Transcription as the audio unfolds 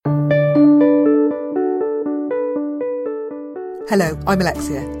Hello, I'm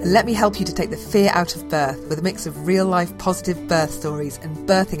Alexia, and let me help you to take the fear out of birth with a mix of real-life positive birth stories and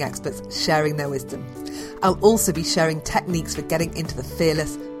birthing experts sharing their wisdom. I'll also be sharing techniques for getting into the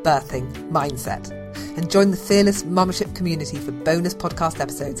fearless birthing mindset. And join the Fearless Mumship community for bonus podcast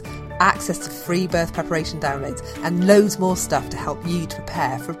episodes, access to free birth preparation downloads, and loads more stuff to help you to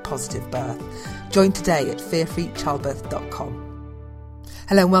prepare for a positive birth. Join today at fearfreechildbirth.com.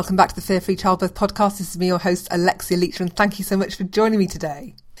 Hello and welcome back to the Fear Free Childbirth podcast. This is me, your host, Alexia Leach, and thank you so much for joining me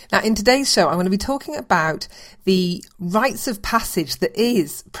today. Now, in today's show, I'm going to be talking about the rites of passage that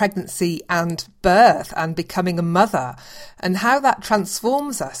is pregnancy and birth and becoming a mother, and how that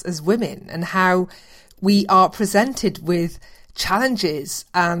transforms us as women, and how we are presented with challenges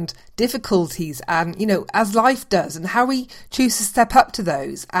and difficulties and, as life does, and how we choose to step up to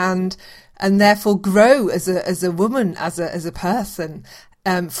those and therefore grow as a woman, as a person.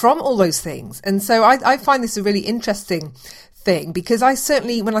 From all those things. And so I find this a really interesting thing, because I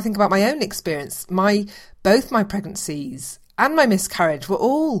certainly, when I think about my own experience, both my pregnancies and my miscarriage were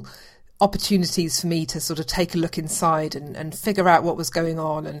all opportunities for me to sort of take a look inside and figure out what was going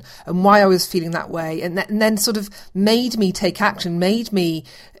on and why I was feeling that way. And then sort of made me take action, made me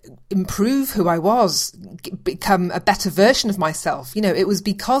improve who I was, become a better version of myself. It was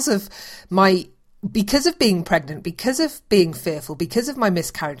because of being pregnant, because of being fearful, because of my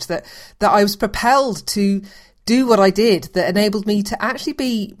miscarriage, that I was propelled to do what I did, that enabled me to actually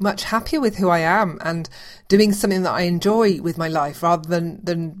be much happier with who I am and doing something that I enjoy with my life, rather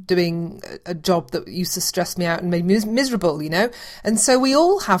than doing a job that used to stress me out and made me miserable, And so we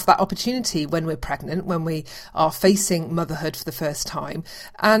all have that opportunity when we're pregnant, when we are facing motherhood for the first time.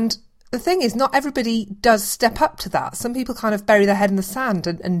 And the thing is, not everybody does step up to that. Some people kind of bury their head in the sand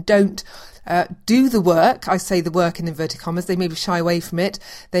and don't do the work. I say the work in inverted commas. They maybe shy away from it.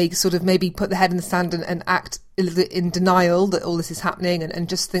 They sort of maybe put their head in the sand and act in denial that all this is happening and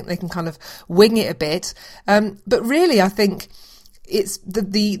just think they can kind of wing it a bit. But really, I think it's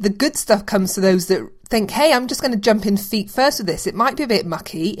the good stuff comes to those that think, hey, I'm just going to jump in feet first with this. It might be a bit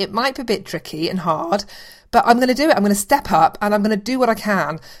mucky. It might be a bit tricky and hard, but I'm going to do it. I'm going to step up and I'm going to do what I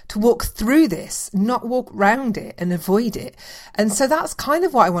can to walk through this, not walk round it and avoid it. And so that's kind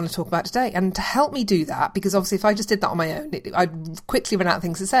of what I want to talk about today. And to help me do that, because obviously if I just did that on my own, I'd quickly run out of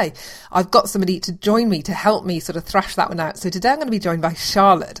things to say. I've got somebody to join me to help me sort of thrash that one out. So today I'm going to be joined by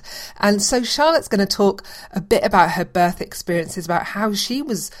Charlotte. And so Charlotte's going to talk a bit about her birth experiences, about how she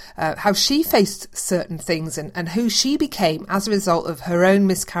faced certain things and who she became as a result of her own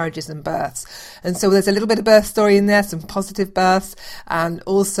miscarriages and births. And so there's a little bit of birth story in there, some positive births, and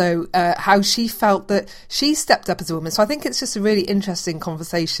also how she felt that she stepped up as a woman. So I think it's just a really interesting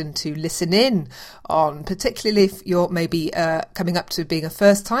conversation to listen in on, particularly if you're maybe coming up to being a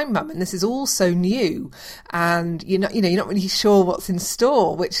first-time mum, and this is all so new, and you're not really sure what's in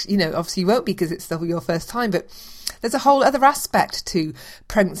store, which obviously you won't be because it's still your first time, but there's a whole other aspect to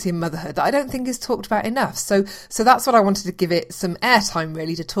pregnancy and motherhood that I don't think is talked about enough. So that's what I wanted to give it some airtime,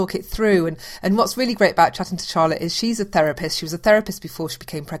 really, to talk it through. And what's really great about chatting to Charlotte is she's a therapist. She was a therapist before she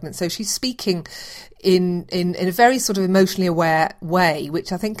became pregnant. So she's speaking in a very sort of emotionally aware way,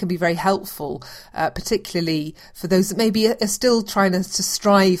 which I think can be very helpful, particularly for those that maybe are still trying to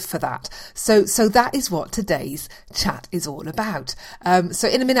strive for that. So that is what today's chat is all about. So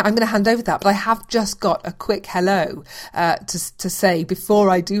in a minute, I'm going to hand over that, but I have just got a quick hello to say before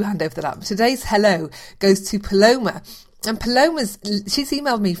I do hand over that. Today's hello goes to Paloma. And she's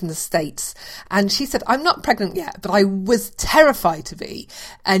emailed me from the States, and she said, I'm not pregnant yet, but I was terrified to be.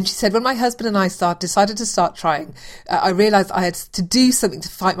 And she said, when my husband and I decided to start trying, I realised I had to do something to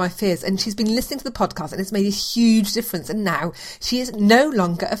fight my fears. And she's been listening to the podcast and it's made a huge difference. And now she is no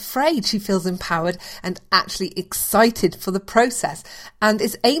longer afraid. She feels empowered and actually excited for the process and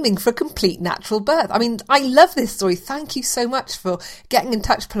is aiming for a complete natural birth. I mean, I love this story. Thank you so much for getting in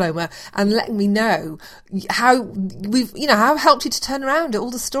touch, Paloma, and letting me know how I've helped you to turn around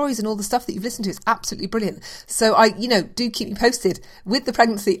all the stories and all the stuff that you've listened to. It's absolutely brilliant. So do keep me posted with the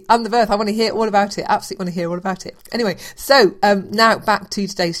pregnancy and the birth. I want to hear all about it. Absolutely want to hear all about it. Anyway, so now back to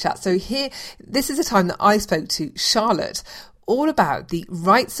today's chat. So this is a time that I spoke to Charlotte all about the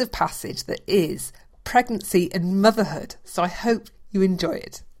rites of passage that is pregnancy and motherhood. So I hope you enjoy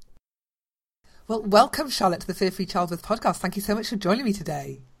it. Well, welcome, Charlotte, to the Fear Free Childbirth podcast. Thank you so much for joining me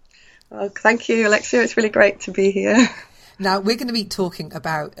today. Well, thank you, Alexia. It's really great to be here. Now, we're going to be talking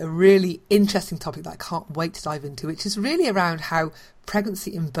about a really interesting topic that I can't wait to dive into, which is really around how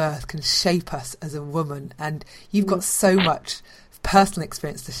pregnancy and birth can shape us as a woman. And you've got so much personal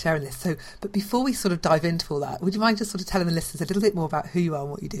experience to share in this. But before we sort of dive into all that, would you mind just sort of telling the listeners a little bit more about who you are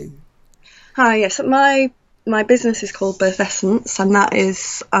and what you do? Hi, yes. My my business is called Birth Essence, and that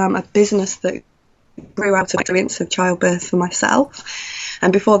is a business that grew out of experience of childbirth for myself.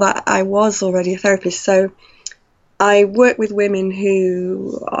 And before that, I was already a therapist. So I work with women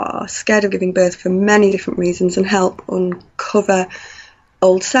who are scared of giving birth for many different reasons and help uncover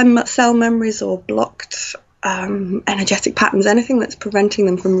old cell memories or blocked energetic patterns, anything that's preventing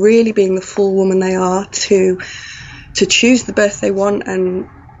them from really being the full woman they are, to choose the birth they want and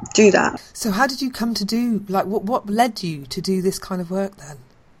do that. So how did you come to do, like, what led you to do this kind of work then?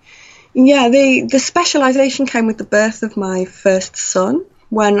 Yeah, the specialisation came with the birth of my first son,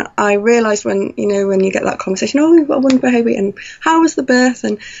 when I realised, when you get that conversation, oh, you've got a wonderful baby, and how was the birth?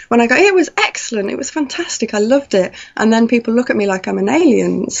 And when I go, it was excellent, it was fantastic, I loved it. And then people look at me like I'm an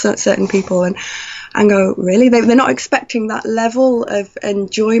alien, certain people, and go, really? They're not expecting that level of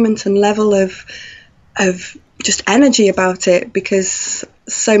enjoyment and level of just energy about it, because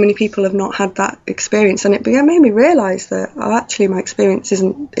so many people have not had that experience. And it made me realise that, actually my experience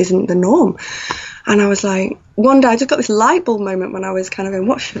isn't the norm. And I was like, one day I just got this light bulb moment when I was kind of going,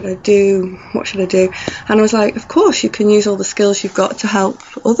 what should I do? And I was like, of course you can use all the skills you've got to help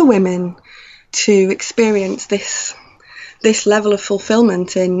other women to experience this level of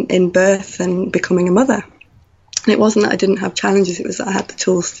fulfilment in birth and becoming a mother. And it wasn't that I didn't have challenges, it was that I had the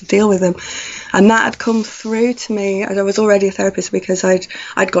tools to deal with them. And that had come through to me as I was already a therapist, because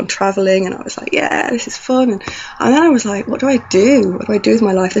I'd gone travelling, and I was like, yeah, this is fun. And then I was like, what do I do? What do I do with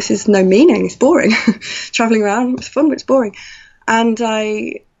my life? This is no meaning, it's boring. Travelling around, it's fun, but it's boring. And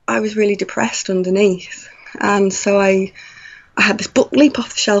I was really depressed underneath. And so I had this book leap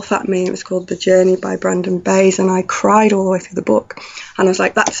off the shelf at me. It was called The Journey by Brandon Bayes, and I cried all the way through the book. And I was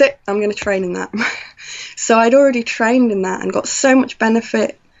like, that's it, I'm going to train in that. So I'd already trained in that and got so much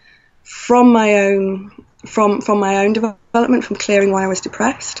benefit from my own development, from clearing why I was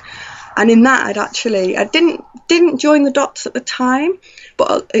depressed. And in that, I didn't join the dots at the time,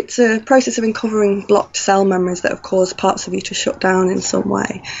 but it's a process of uncovering blocked cell memories that have caused parts of you to shut down in some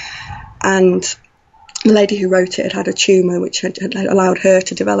way. And the lady who wrote it had a tumour which had allowed her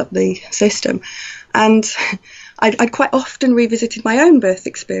to develop the system. And I'd quite often revisited my own birth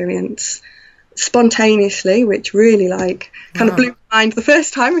experience spontaneously, which really kind of blew my mind the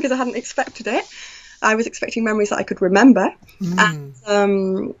first time, because I hadn't expected it. I was expecting memories that I could remember.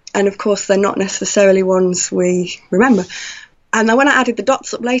 And of course they're not necessarily ones we remember. And then when I added the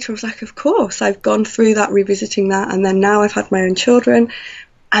dots up later, I was like, of course, I've gone through that, revisiting that, and then now I've had my own children.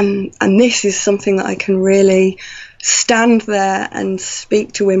 And this is something that I can really stand there and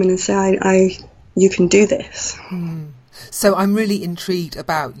speak to women and say, you can do this. So I'm really intrigued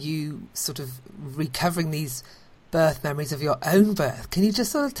about you sort of recovering these birth memories of your own birth. Can you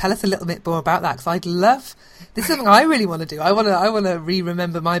just sort of tell us a little bit more about that? Because this is something I really want to do. I want to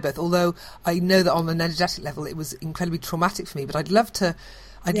re-remember my birth, although I know that on an energetic level it was incredibly traumatic for me, but I'd love to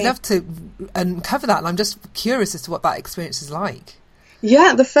uncover that, and I'm just curious as to what that experience is like.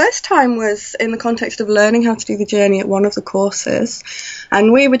 Yeah, the first time was in the context of learning how to do the journey at one of the courses,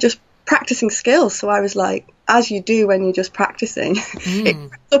 and we were just practicing skills. So I was like, as you do when you're just practicing, it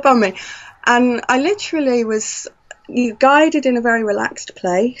crept up on me. And I literally was guided in a very relaxed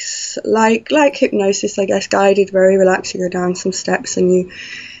place, like hypnosis, I guess, guided, very relaxed. You go down some steps and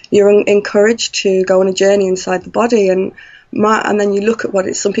you're encouraged to go on a journey inside the body. And then you look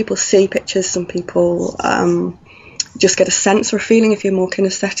at some people see pictures, some people just get a sense or a feeling if you're more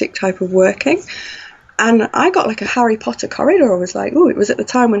kinesthetic type of working. And I got like a Harry Potter corridor. I was like, it was at the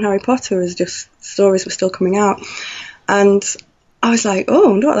time when Harry Potter was just, stories were still coming out. And I was like, I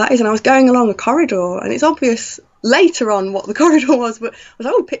wonder what that is. And I was going along a corridor, and it's obvious later on what the corridor was, but I was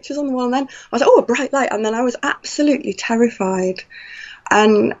like, pictures on the wall. And then I was like, a bright light. And then I was absolutely terrified.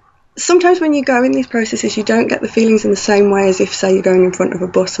 And sometimes when you go in these processes, you don't get the feelings in the same way as if, say, you're going in front of a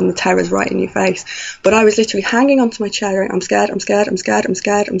bus and the terror's right in your face. But I was literally hanging onto my chair going, I'm scared, I'm scared, I'm scared, I'm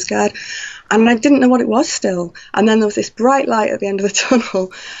scared, I'm scared. And I didn't know what it was still. And then there was this bright light at the end of the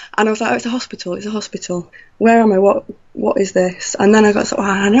tunnel. And I was like, it's a hospital, it's a hospital. Where am I? What is this? And then I got,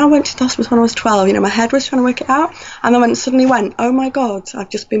 I know I went to the hospital when I was 12. My head was trying to work it out. And then when it suddenly went, oh my God, I've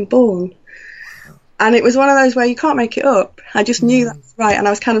just been born. And it was one of those where you can't make it up. I just knew that was right. And I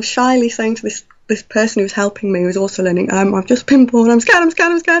was kind of shyly saying to this person who was helping me, who was also learning, I've just been born, I'm scared, I'm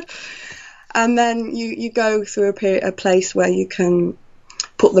scared, I'm scared. And then you go through a place where you can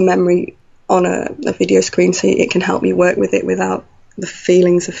put the memory on a video screen so it can help me work with it without the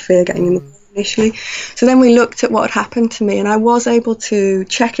feelings of fear getting in the way initially. So then we looked at what had happened to me, and I was able to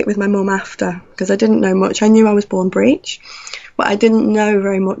check it with my mum after, because I didn't know much. I knew I was born breech, but I didn't know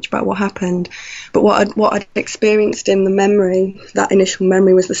very much about what happened. But what I'd experienced in the memory, that initial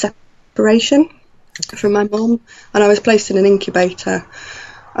memory, was the separation. from my mum, and I was placed in an incubator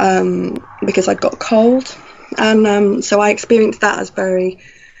because I'd got a cold, and so I experienced that as very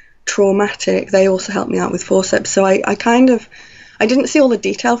traumatic. They also helped me out with forceps, so I didn't see all the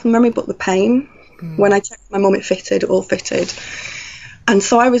detail from memory, but the pain. When I checked my mum, it all fitted, and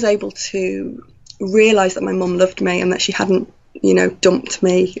so I was able to realise that my mum loved me and that she hadn't, dumped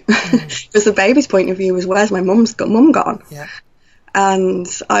me. Because the baby's point of view was, where's my mum gone? Yeah. And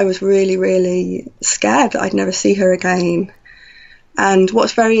I was really, really scared that I'd never see her again. And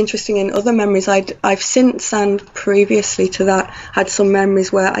what's very interesting in other memories, I've since and previously to that had some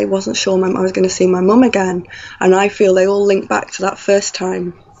memories where I wasn't sure I was going to see my mum again, and I feel they all link back to that first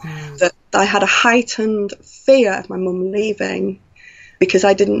time that I had a heightened fear of my mum leaving, because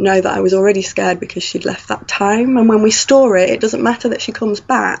I didn't know that I was already scared because she'd left that time. And when we store it, it doesn't matter that she comes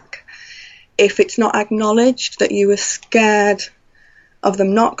back. If it's not acknowledged that you were scared of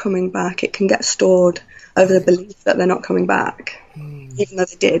them not coming back, it can get stored over the belief that they're not coming back, even though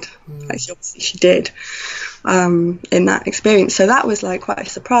they did. Actually, obviously she did in that experience. So that was like quite a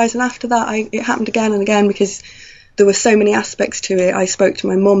surprise. And after that, it happened again and again because there were so many aspects to it. I spoke to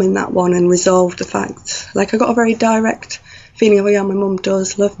my mum in that one and resolved the fact. Like, I got a very direct feeling of, oh yeah, my mum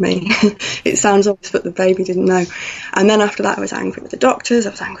does love me. It sounds obvious, but the baby didn't know. And then after that, I was angry with the doctors, I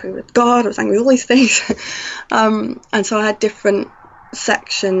was angry with God, I was angry with all these things. And so I had different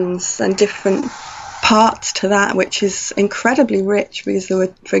sections and different parts to that, which is incredibly rich, because there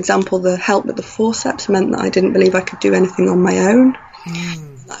were, for example, the help with the forceps meant that I didn't believe I could do anything on my own.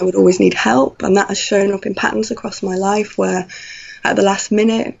 I would always need help, and that has shown up in patterns across my life where at the last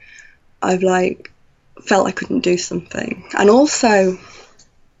minute I've felt I couldn't do something. And also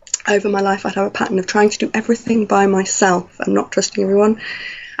over my life I'd have a pattern of trying to do everything by myself and not trusting everyone,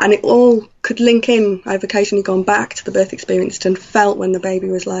 and it all could link in. I've occasionally gone back to the birth experience and felt when the baby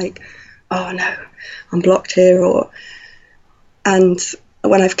was like, oh no, I'm blocked here, and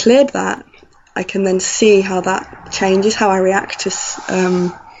when I've cleared that, I can then see how that changes how I react to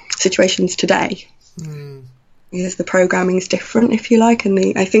situations today. Because the programming is different, if you like,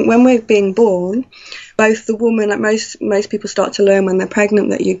 and I think when we're being born, both the woman, like most people start to learn when they're pregnant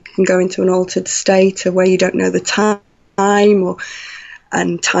that you can go into an altered state where you don't know the time,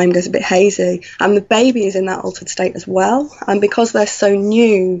 and time goes a bit hazy, and the baby is in that altered state as well. And because they're so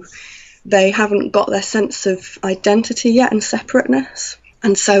new, they haven't got their sense of identity yet and separateness,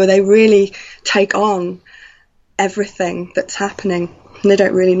 and so they really take on everything that's happening, and they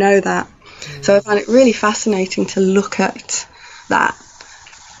don't really know that. So I find it really fascinating to look at that.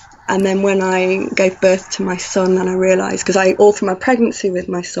 And then when I gave birth to my son, and I realised, because all through my pregnancy with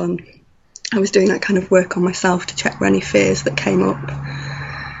my son, I was doing that kind of work on myself to check for any fears that came up,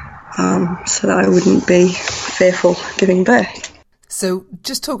 so that I wouldn't be fearful giving birth. So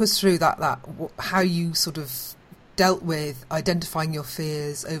just talk us through that how you sort of dealt with identifying your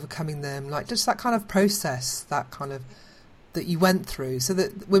fears, overcoming them, like just that kind of process, that you went through, so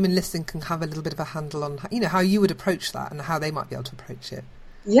that women listening can have a little bit of a handle on, how you would approach that and how they might be able to approach it.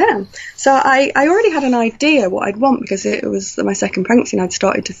 Yeah, so I already had an idea what I'd want, because it was my second pregnancy and I'd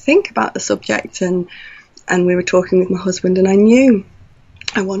started to think about the subject, and we were talking with my husband, and I knew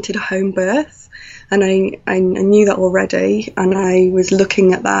I wanted a home birth, and I knew that already, and I was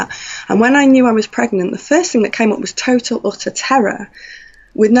looking at that. And when I knew I was pregnant, the first thing that came up was total utter terror,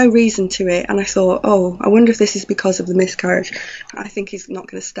 with no reason to it. And I thought, oh, I wonder if this is because of the miscarriage. I think he's not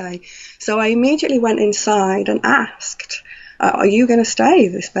going to stay. So I immediately went inside and asked, are you going to stay,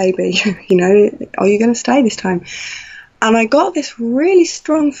 this baby? Are you going to stay this time? And I got this really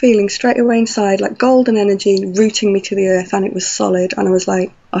strong feeling straight away inside, like golden energy rooting me to the earth, and it was solid. And I was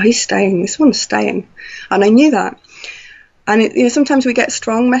like, oh, he's staying. This one's staying. And I knew that. And sometimes we get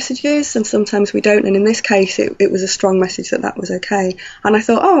strong messages and sometimes we don't. And in this case, it was a strong message that was okay. And I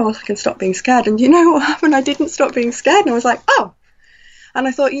thought, oh, I can stop being scared. And you know what happened? I didn't stop being scared. And I was like, oh. And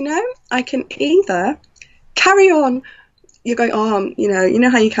I thought, I can either carry on. You're going, oh, you know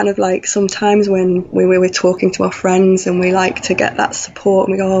how you kind of like sometimes when we're talking to our friends and we like to get that support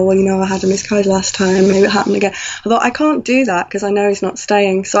and we go, oh, well, I had a miscarriage last time, maybe it happened again. I thought, I can't do that because I know he's not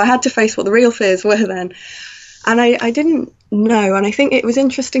staying. So I had to face what the real fears were then. And I didn't know, and I think it was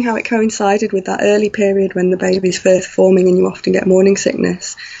interesting how it coincided with that early period when the baby's first forming and you often get morning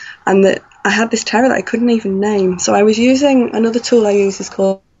sickness, and that I had this terror that I couldn't even name. So I was using another tool I use is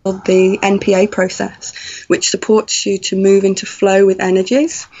called the NPA process, which supports you to move into flow with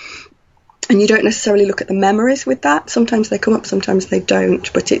energies. And you don't necessarily look at the memories with that. Sometimes they come up, sometimes they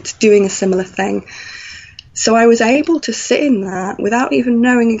don't, but it's doing a similar thing. So I was able to sit in that without even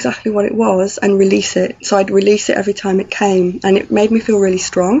knowing exactly what it was and release it. So I'd release it every time it came, and it made me feel really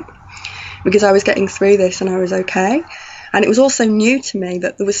strong, because I was getting through this and I was okay. And it was also new to me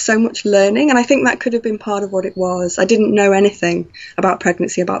that there was so much learning, and I think that could have been part of what it was. I didn't know anything about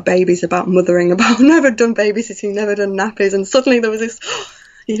pregnancy, about babies, about mothering, about never done babysitting, never done nappies, and suddenly there was this,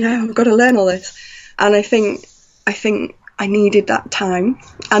 I've got to learn all this. And I think I needed that time.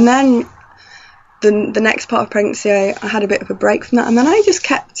 And then the next part of pregnancy, I had a bit of a break from that, and then I just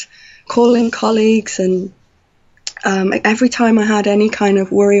kept calling colleagues, and every time I had any kind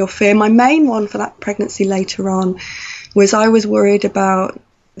of worry or fear, my main one for that pregnancy later on was I was worried about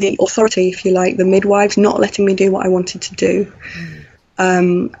the authority, if you like, the midwives not letting me do what I wanted to do.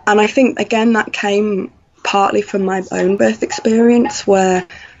 And I think, again, that came partly from my own birth experience, where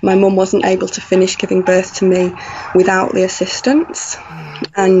my mum wasn't able to finish giving birth to me without the assistance.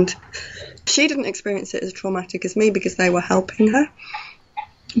 And she didn't experience it as traumatic as me because they were helping her.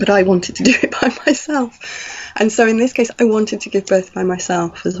 But I wanted to do it by myself. And so in this case, I wanted to give birth by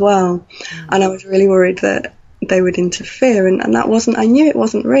myself as well. And I was really worried that they would interfere. And that wasn't, I knew it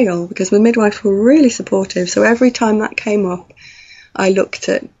wasn't real, because the midwives were really supportive. So every time that came up, I looked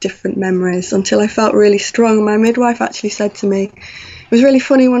at different memories until I felt really strong. My midwife actually said to me, it was really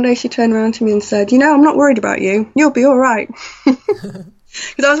funny, one day she turned around to me and said, I'm not worried about you. You'll be all right.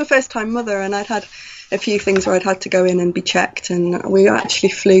 Because I was a first-time mother, and I'd had a few things where I'd had to go in and be checked, and we actually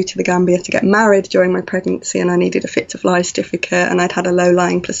flew to the Gambia to get married during my pregnancy, and I needed a fit-to-fly certificate, and I'd had a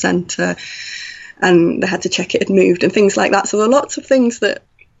low-lying placenta, and they had to check it had moved and things like that. So there were lots of things that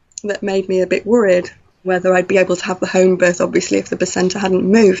made me a bit worried whether I'd be able to have the home birth. Obviously, if the placenta hadn't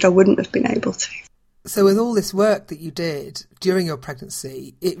moved, I wouldn't have been able to. So with all this work that you did during your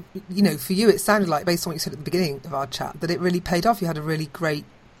pregnancy, it, for you, it sounded like, based on what you said at the beginning of our chat, that it really paid off. You had a really great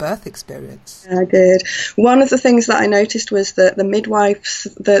birth experience. I did. One of the things that I noticed was that the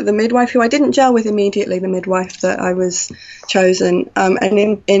midwife who I didn't gel with immediately, the midwife that I was chosen,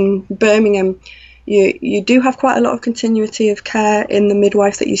 and in Birmingham, you do have quite a lot of continuity of care in the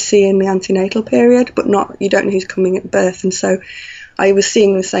midwife that you see in the antenatal period, but you don't know who's coming at birth. And so I was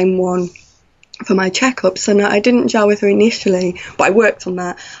seeing the same one for my checkups, and I didn't gel with her initially, but I worked on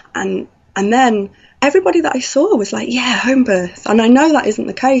that. And then everybody that I saw was like, yeah, home birth. And I know that isn't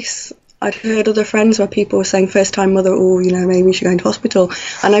the case. I'd heard other friends where people were saying first time mother, maybe we should go into hospital.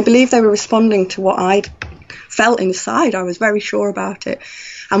 And I believe they were responding to what I'd felt inside. I was very sure about it.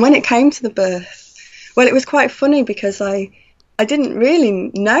 And when it came to the birth, well, it was quite funny because I didn't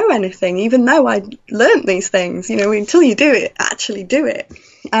really know anything, even though I'd learnt these things, until you do it, actually do it.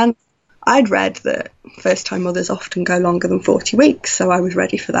 And I'd read that first-time mothers often go longer than 40 weeks, so I was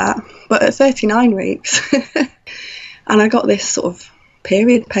ready for that. But at 39 weeks, and I got this sort of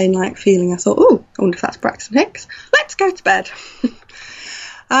period pain-like feeling, I thought, I wonder if that's Braxton Hicks. Let's go to bed.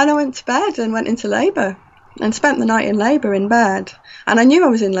 And I went to bed and went into labour and spent the night in labour in bed. And I knew I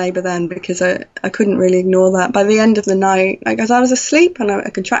was in labour then because I couldn't really ignore that. By the end of the night, as I was asleep and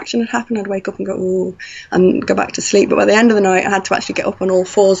a contraction had happened, I'd wake up and go, ooh, and go back to sleep. But by the end of the night, I had to actually get up on all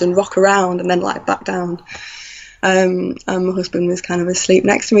fours and rock around and then lie back down. And my husband was kind of asleep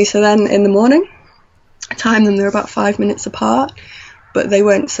next to me. So then in the morning, I timed them, they were about 5 minutes apart, but they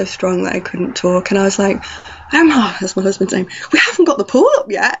weren't so strong that I couldn't talk. And I was like, Emma, that's my husband's name, we haven't got the pool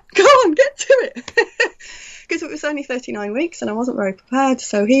up yet. Come on, get to it. Because it was only 39 weeks and I wasn't very prepared.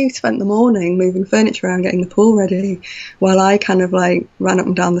 So he spent the morning moving furniture around, getting the pool ready, while I kind of ran up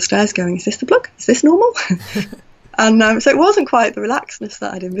and down the stairs going, is this the plug? Is this normal? And so it wasn't quite the relaxedness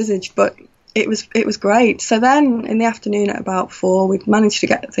that I'd envisaged, but it was great. So then in the afternoon at about 4, we'd managed to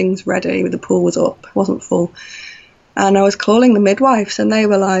get things ready. The pool was up, it wasn't full. And I was calling the midwives and they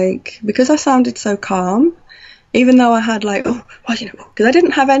were like, because I sounded so calm, even though I had because I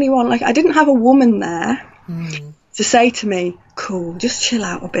didn't have anyone, I didn't have a woman there to say to me, cool, just chill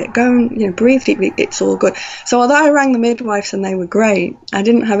out a bit, go and breathe deeply, it's all good. So although I rang the midwives and they were great, I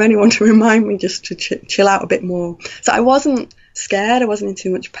didn't have anyone to remind me just to chill out a bit more. So I wasn't scared, I wasn't in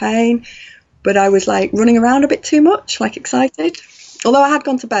too much pain, but I was running around a bit too much, excited. Although I had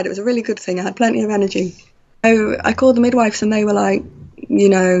gone to bed, it was a really good thing, I had plenty of energy. So I called the midwives and they were like,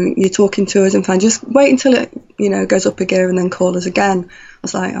 you're talking to us and fine, just wait until it goes up a gear and then call us again. I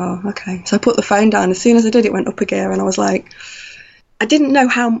was like, oh, okay. So I put the phone down. As soon as I did, it went up a gear, and I was like, I didn't know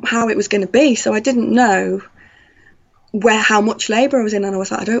how it was going to be, so I didn't know how much labour I was in, and I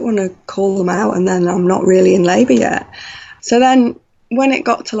was like, I don't want to call them out and then I'm not really in labour yet. So then when it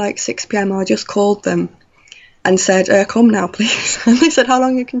got to 6 p.m, I just called them and said, come now, please. And they said, how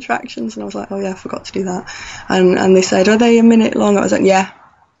long are your contractions? And I was like, oh yeah, I forgot to do that. And they said, are they a minute long? I was like, yeah.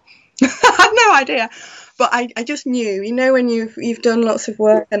 I had no idea. But I just knew, when you've done lots of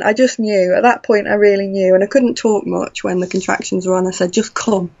work, and I just knew. At that point, I really knew. And I couldn't talk much when the contractions were on. I said, just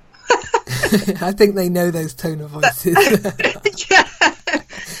come. I think they know those tone of voices. Yeah.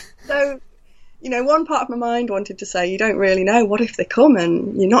 So, one part of my mind wanted to say, you don't really know. What if they come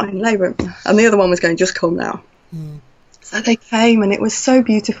and you're not in labour? And the other one was going, just come now. So they came, and it was so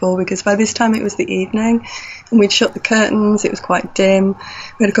beautiful because by this time it was the evening and we'd shut the curtains. It was quite dim.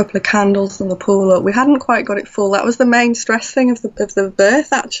 We had a couple of candles on the pool up. We hadn't quite got it full. That was the main stress thing of the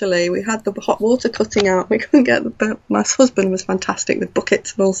birth, actually. We had the hot water cutting out. We couldn't get my husband was fantastic with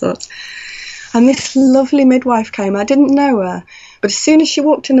buckets and all sorts. And this lovely midwife came. I didn't know her, but as soon as she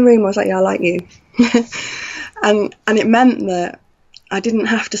walked in the room, I was like, yeah, I like you. and it meant that I didn't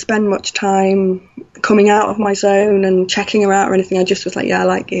have to spend much time coming out of my zone and checking her out or anything. I just was like, yeah, I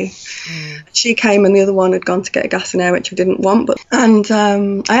like you. She came, and the other one had gone to get a gas and air, which I didn't want.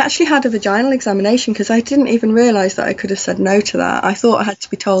 I actually had a vaginal examination because I didn't even realise that I could have said no to that. I thought I had to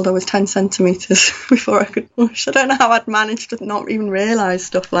be told I was 10 centimetres before I could push. I don't know how I'd managed to not even realise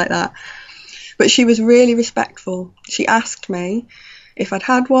stuff like that. But she was really respectful. She asked me if I'd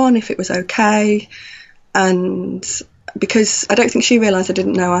had one, if it was okay, and because I don't think she realised I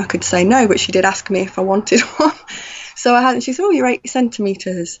didn't know I could say no, but she did ask me if I wanted one. So I had, and she said, oh, you're 8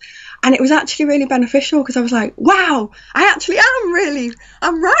 centimetres. And it was actually really beneficial because I was like, wow, I actually am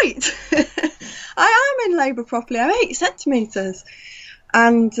I'm right. I am in labour properly. I'm 8 centimetres.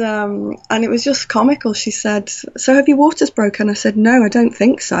 And it was just comical. She said, so have your waters broken? I said, no, I don't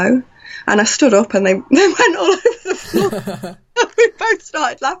think so. And I stood up and they went all over the floor. We both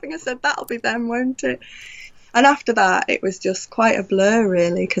started laughing. I said, that'll be them, won't it? And after that, it was just quite a blur,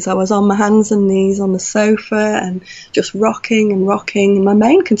 really, because I was on my hands and knees on the sofa and just rocking and rocking. And my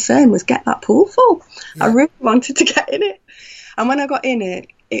main concern was get that pool full. Yeah. I really wanted to get in it. And when I got in it,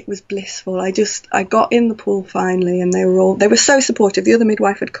 it was blissful. I got in the pool finally, and they were so supportive. The other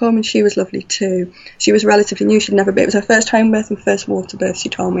midwife had come, and she was lovely too. She was relatively new. She'd never been. It was her first home birth and first water birth, she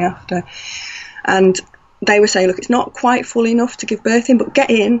told me after. And they were saying, look, it's not quite full enough to give birth in, but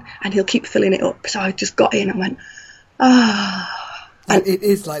get in and he'll keep filling it up. So I just got in and went, And it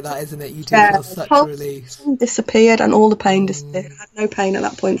is like that, isn't it? You do feel such relief. Disappeared, and all the pain disappeared. I had no pain at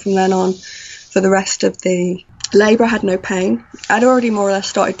that point from then on. For the rest of the labour, I had no pain. I'd already more or less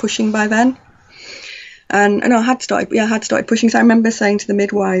started pushing by then. And I had started pushing. So I remember saying to the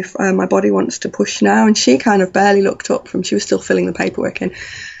midwife, my body wants to push now. And she kind of barely looked up she was still filling the paperwork in.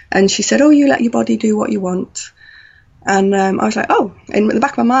 And she said, oh, you let your body do what you want. And I was like, oh, in the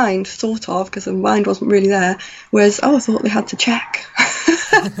back of my mind, sort of, because the mind wasn't really there, was, oh, I thought they had to check.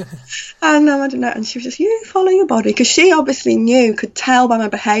 And I don't know. And she was just, you follow your body. Because she obviously could tell by my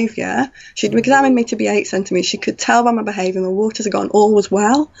behaviour. She'd examined me to be 8 centimetres. She could tell by my behaviour, the waters had gone, all was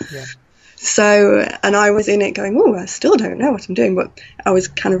well. Yeah. So, and I was in it going, oh, I still don't know what I'm doing, but I was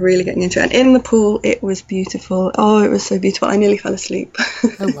kind of really getting into it. And in the pool, it was beautiful. Oh, it was so beautiful. I nearly fell asleep.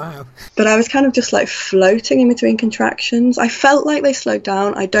 Oh, wow. But I was kind of just like floating in between contractions. I felt like they slowed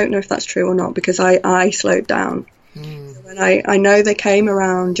down. I don't know if that's true or not, because I slowed down. And I know they came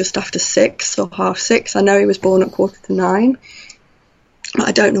around just after 6 or 6:30. I know he was born at 9:15.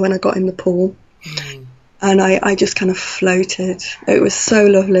 I don't know when I got in the pool. And I just kind of floated. It was so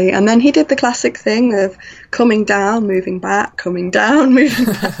lovely. And then he did the classic thing of coming down, moving back, coming down, moving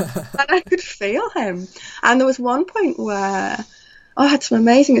back. And I could feel him. And there was one point where I had some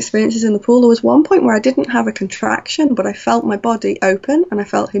amazing experiences in the pool. There was one point where I didn't have a contraction, but I felt my body open and I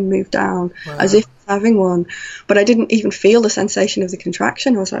felt him move down. Wow. As if having one. But I didn't even feel the sensation of the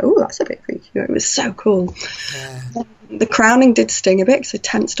contraction. I was like, oh, that's a bit freaky. It was so cool. Yeah. The crowning did sting a bit, so I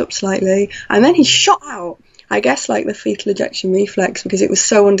tensed up slightly. And then he shot out, I guess like the fetal ejection reflex, because it was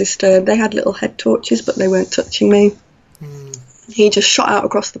so undisturbed. They had little head torches, but they weren't touching me. He just shot out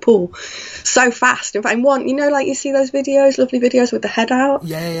across the pool so fast. In fact, like you see those videos, lovely videos with the head out?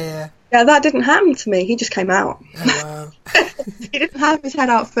 Yeah. Yeah, that didn't happen to me. He just came out. Oh, wow. He didn't have his head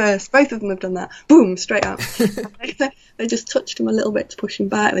out first. Both of them have done that. Boom, straight out. They just touched him a little bit to push him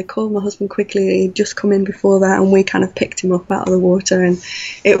back. They called my husband quickly. He'd just come in before that, and we kind of picked him up out of the water. And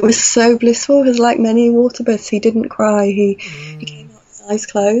it was so blissful, because like many water births, he didn't cry. He came out with his eyes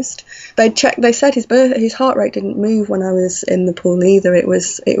closed. They said his heart rate didn't move when I was in the pool either. It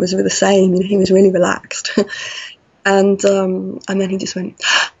was the same. He was really relaxed. And then he just went...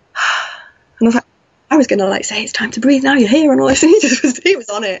 And I was going to say, it's time to breathe now, you're here, and all this. And he was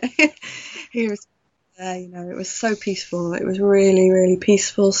on it. He was there, it was so peaceful. It was really, really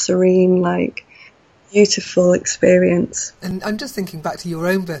peaceful, serene, beautiful experience. And I'm just thinking back to your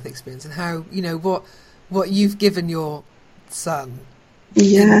own birth experience and how, what you've given your son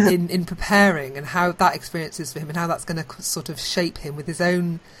in preparing, and how that experience is for him, and how that's going to sort of shape him with his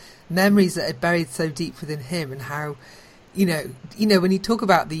own memories that are buried so deep within him, and how you know, when you talk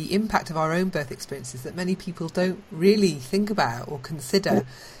about the impact of our own birth experiences that many people don't really think about or consider.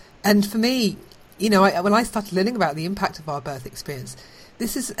 And for me, you know, when I started learning about the impact of our birth experience,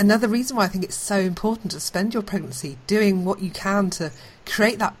 this is another reason why I think it's so important to spend your pregnancy doing what you can to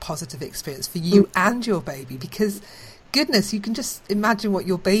create that positive experience for you and your baby, because goodness, you can just imagine what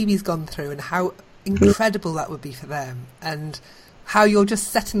your baby's gone through and how incredible that would be for them, and how you're just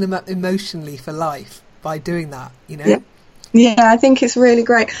setting them up emotionally for life by doing that, you know? Yeah, I think it's really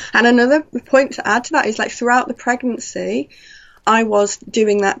great. And another point to add to that is, like, throughout the pregnancy, I was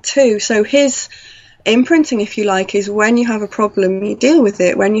doing that too. So his imprinting, if you like, is when you have a problem, you deal with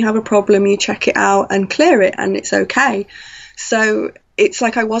it. When you have a problem, you check it out and clear it, and it's okay. So it's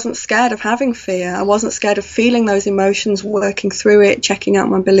like I wasn't scared of having fear. I wasn't scared of feeling those emotions, working through it, checking out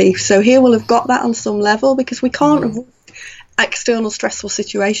my beliefs. So he will have got that on some level, because we can't avoid external stressful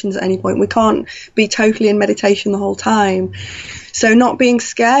situations at any point. We can't be totally in meditation the whole time. So not being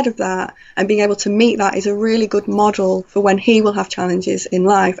scared of that and being able to meet that is a really good model for when he will have challenges in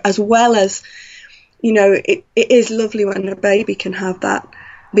life, as well as, you know, it is lovely when a baby can have that,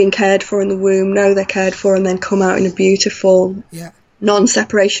 being cared for in the womb, know they're cared for, and then come out in a beautiful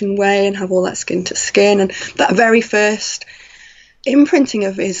non-separation way and have all that skin to skin. And that very first imprinting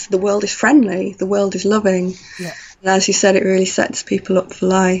of is the world is friendly, the world is loving. And as you said, it really sets people up for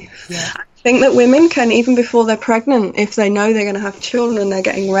life. I think that women can, even before they're pregnant, if they know they're going to have children and they're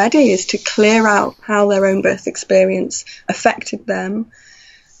getting ready, is to clear out how their own birth experience affected them,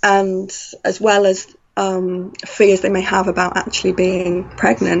 and as well as fears they may have about actually being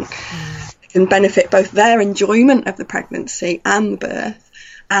pregnant. It can benefit both their enjoyment of the pregnancy and the birth,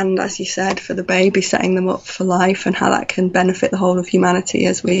 and, as you said, for the baby, setting them up for life, and how that can benefit the whole of humanity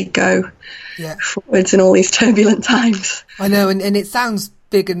as we go forwards in all these turbulent times. I know, and it sounds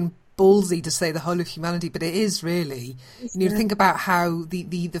big and ballsy to say the whole of humanity, but it is really. You know, think about how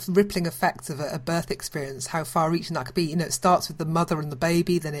the rippling effects of a birth experience, how far-reaching that could be. You know, it starts with the mother and the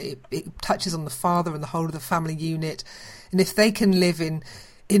baby, then it touches on the father and the whole of the family unit, and if they can live in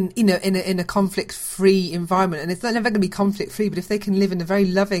a conflict-free environment, and it's never going to be conflict-free, but if they can live in a very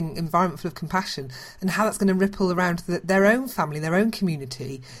loving environment full of compassion, and how that's going to ripple around their own family, their own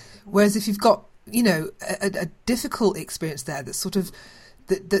community. Whereas if you've got, you know, a difficult experience there that's sort of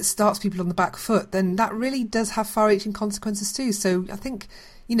that starts people on the back foot, then that really does have far-reaching consequences too. So I think,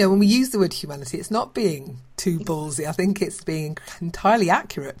 you know, when we use the word humanity, it's not being too ballsy. I think it's being entirely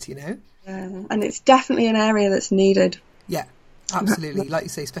accurate, you know. Yeah, and it's definitely an area that's needed. Yeah. Absolutely, like you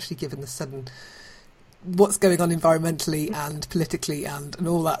say, especially given the sudden what's going on environmentally and politically and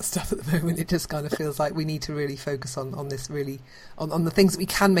all that stuff at the moment. It just kind of feels like we need to really focus on this, really on the things that we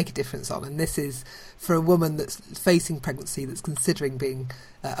can make a difference on. And this is, for a woman that's facing pregnancy, that's considering being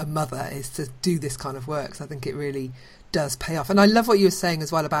a mother, is to do this kind of work. So I think it really does pay off. And I love what you were saying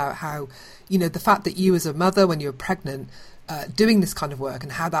as well about how, you know, the fact that you as a mother, when you were pregnant, doing this kind of work,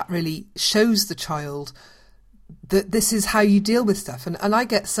 and how that really shows the child that this is how you deal with stuff. And I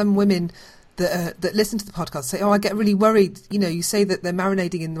get some women that listen to the podcast say, I get really worried, you know, you say that they're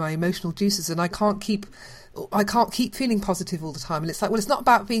marinating in my emotional juices and I can't keep feeling positive all the time. And it's like, well, it's not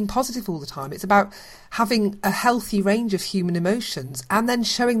about being positive all the time. It's about having a healthy range of human emotions, and then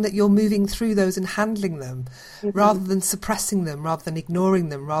showing that you're moving through those and handling them, rather than suppressing them, rather than ignoring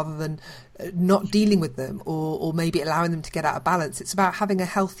them, rather than not dealing with them, or maybe allowing them to get out of balance. It's about having a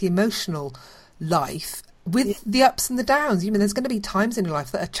healthy emotional life with the ups and the downs. You know, there's going to be times in your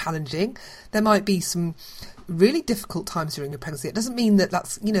life that are challenging. There might be some really difficult times during your pregnancy. It doesn't mean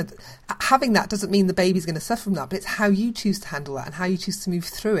that's, you know, having that doesn't mean the baby's going to suffer from that, but it's how you choose to handle that and how you choose to move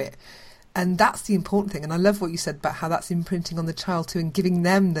through it. And that's the important thing. And I love what you said about how that's imprinting on the child too, and giving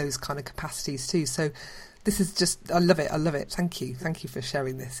them those kind of capacities too. So this is just, I love it. Thank you for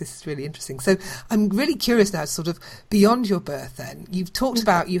sharing this. This is really interesting. So I'm really curious now, sort of beyond your birth then. You've talked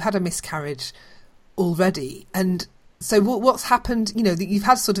about, you had a miscarriage already, and so what's happened, you know, that you've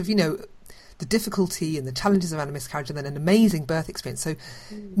had sort of, you know, the difficulty and the challenges around a miscarriage, and then an amazing birth experience. So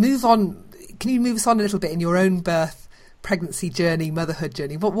move on, can you move us on a little bit in your own birth, pregnancy journey, motherhood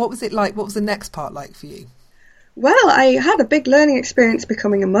journey? What was it like? What was the next part like for you? Well, I had a big learning experience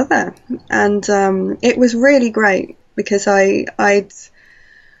becoming a mother, and it was really great, because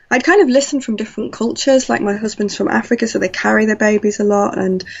I'd kind of listened from different cultures. Like, my husband's from Africa, so they carry their babies a lot,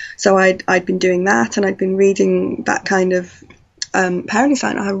 and so I'd been doing that, and I'd been reading that kind of parenting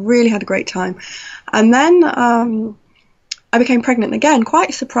science. I really had a great time. And then I became pregnant again,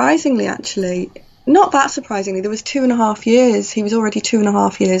 quite surprisingly, actually. Not that surprisingly. There was 2.5 years. He was already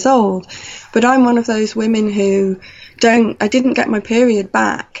 2.5 years old. But I'm one of those women who I didn't get my period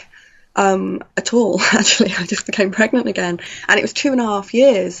back at all. Actually, I just became pregnant again, and it was 2.5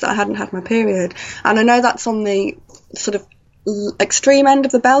 years that I hadn't had my period. And I know that's on the sort of extreme end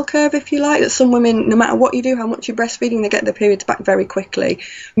of the bell curve, if you like, that some women, no matter what you do, how much you're breastfeeding, they get their periods back very quickly.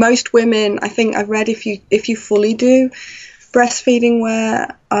 Most women, I think I've read, if you fully do breastfeeding,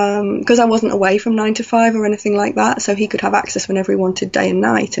 where because I wasn't away from 9 to 5 or anything like that, so he could have access whenever he wanted, day and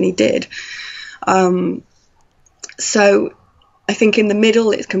night, and he did. So I think in the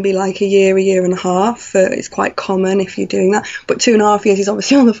middle it can be like a year and a half. It's quite common if you're doing that. But 2.5 years is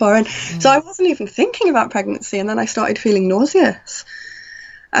obviously on the far end. So I wasn't even thinking about pregnancy, and then I started feeling nauseous.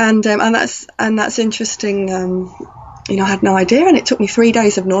 And that's interesting. I had no idea, and it took me 3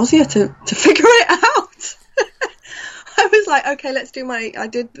 days of nausea to figure it out. I was like, okay, I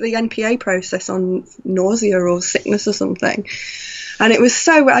did the NPA process on nausea or sickness or something. And it was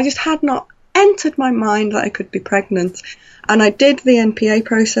I just had not entered my mind that I could be pregnant. And I did the NPA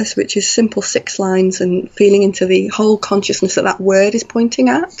process, which is simple 6 lines and feeling into the whole consciousness that word is pointing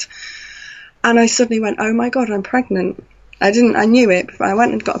at. And I suddenly went, oh my God, I'm pregnant. I knew it, but I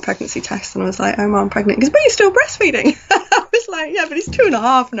went and got a pregnancy test, and I was like, oh, I'm pregnant. He goes, but you're still breastfeeding. I was like, yeah, but he's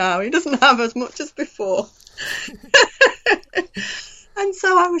 2.5 now. He doesn't have as much as before. And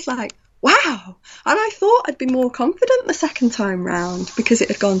so I was like, wow. And I thought I'd be more confident the second time round because it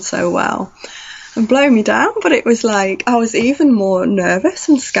had gone so well. And blow me down, but it was like I was even more nervous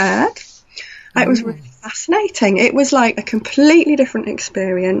and scared. It was really fascinating. It was like a completely different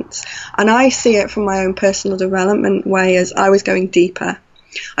experience, and I see it from my own personal development way as I was going deeper.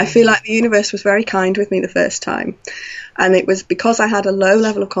 I feel like the universe was very kind with me the first time, and it was because I had a low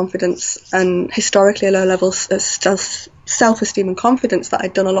level of confidence and historically a low level of self-esteem and confidence that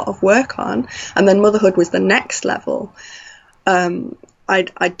I'd done a lot of work on, and then motherhood was the next level.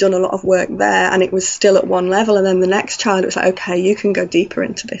 I'd done a lot of work there, and it was still at one level, and then the next child, it was like, okay, you can go deeper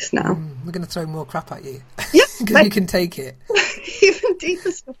into this now. We're going to throw more crap at you. Yeah. Because you can take it. Even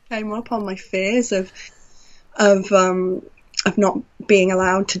deeper stuff came up on my fears of not being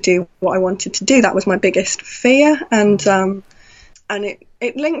allowed to do what I wanted to do. That was my biggest fear, and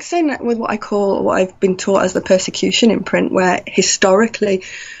it links in with what I've been taught as the persecution imprint, where historically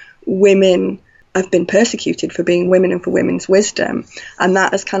women have been persecuted for being women and for women's wisdom, and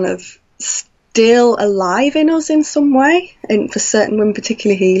that is kind of still alive in us in some way. And for certain women,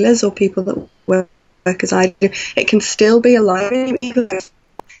 particularly healers or people that work as I do, it can still be alive in you, even though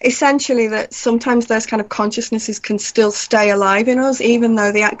essentially that sometimes those kind of consciousnesses can still stay alive in us, even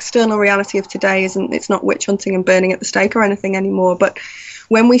though the external reality of today it's not witch hunting and burning at the stake or anything anymore. But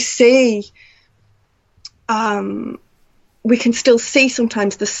when we see we can still see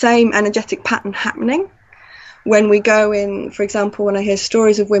sometimes the same energetic pattern happening when we go in. For example, when I hear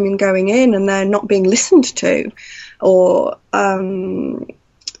stories of women going in and they're not being listened to, or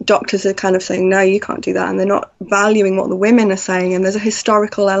doctors are kind of saying, no, you can't do that, and they're not valuing what the women are saying, and there's a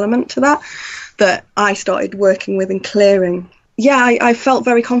historical element to that I started working with and clearing. Yeah, I felt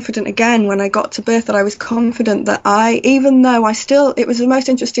very confident again when I got to birth, that I was confident that even though it was the most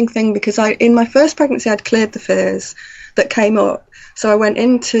interesting thing, because in my first pregnancy I'd cleared the fears that came up. So I went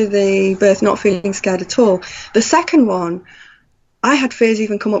into the birth not feeling scared at all. The second one, I had fears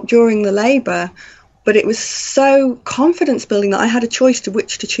even come up during the labour, but it was so confidence building that I had a choice to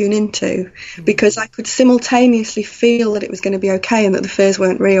which to tune into, because I could simultaneously feel that it was going to be okay and that the fears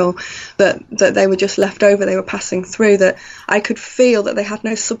weren't real, that they were just left over, they were passing through, that I could feel that they had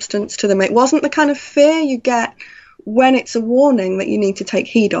no substance to them. It wasn't the kind of fear you get when it's a warning that you need to take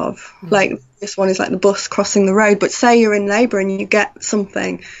heed of. Like this one is like the bus crossing the road, but say you're in labour and you get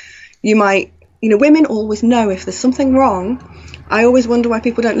something, you might, women always know if there's something wrong. I always wonder why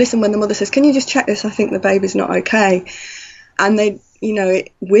people don't listen when the mother says, can you just check this? I think the baby's not okay. And they,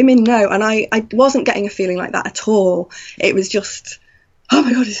 women know. And I wasn't getting a feeling like that at all. It was just, oh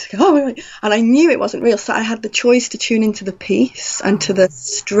my God, oh my God. And I knew it wasn't real. So I had the choice to tune into the peace and to the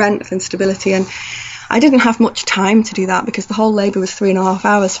strength and stability. And I didn't have much time to do that because the whole labour was 3.5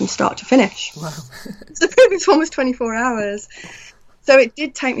 hours from start to finish. Wow. The previous one was 24 hours. So it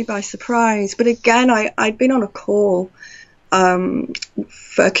did take me by surprise. But again, I'd been on a call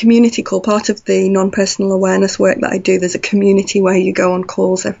for a community call, part of the non-personal awareness work that I do. There's a community where you go on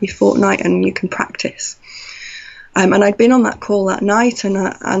calls every fortnight and you can practice. And I'd been on that call that night, and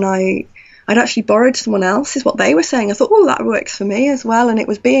I'd actually borrowed someone else's, what they were saying. I thought, oh, that works for me as well. And it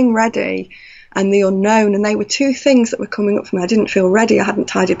was being ready and the unknown, and they were two things that were coming up for me. I didn't feel ready. I hadn't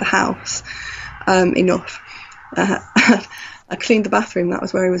tidied the house enough. I cleaned the bathroom. That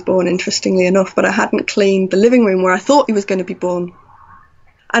was where he was born, interestingly enough, but I hadn't cleaned the living room where I thought he was going to be born.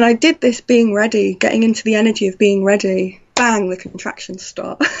 And I did this being ready, getting into the energy of being ready, bang, the contractions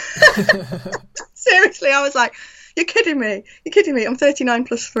start. Seriously, I was like, you're kidding me. You're kidding me. I'm 39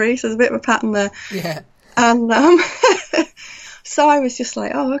 plus 3, so there's a bit of a pattern there. Yeah. And so I was just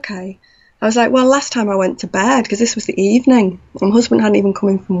like, oh, okay. I was like, well, last time I went to bed, because this was the evening, and my husband hadn't even come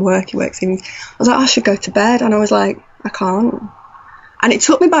in from work, he works evenings. I was like, I should go to bed. And I was like, I can't. And it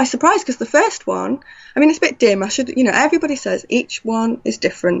took me by surprise, because the first one, I mean, it's a bit dim. Everybody says each one is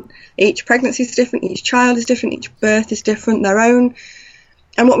different. Each pregnancy is different. Each child is different. Each birth is different, their own.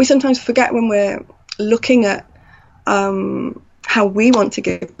 And what we sometimes forget when we're looking at how we want to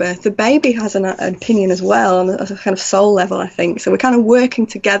give birth, the baby has an opinion as well, on a kind of soul level, I think. So we're kind of working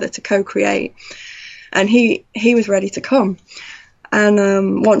together to co-create. And he was ready to come.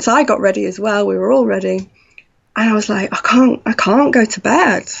 And once I got ready as well, we were all ready. And I was like, I can't go to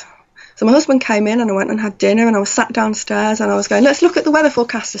bed. So my husband came in and I went and had dinner, and I was sat downstairs and I was going, let's look at the weather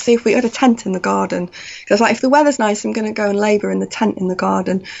forecast to see if we had a tent in the garden. Because I was like, if the weather's nice, I'm going to go and labour in the tent in the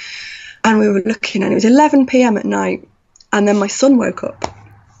garden. And we were looking, and it was 11 p.m. at night. And then my son woke up.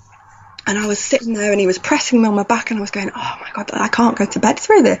 And I was sitting there and he was pressing me on my back, and I was going, oh my God, I can't go to bed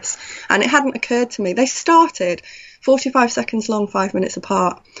through this. And it hadn't occurred to me. They started 45 seconds long, 5 minutes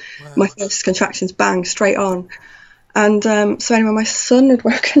apart. Wow. My first contractions, bang, straight on. And so anyway, my son had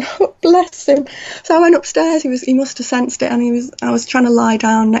woken up, bless him. So I went upstairs. He must have sensed it, and I was trying to lie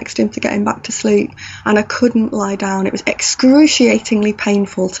down next to him to get him back to sleep, and I couldn't lie down. It was excruciatingly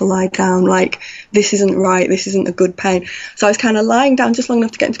painful to lie down. Like, this isn't right. This isn't a good pain. So I was kind of lying down just long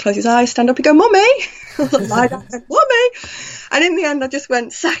enough to get him to close his eyes, stand up, and go, Mummy. Lie down, Mummy. And in the end, I just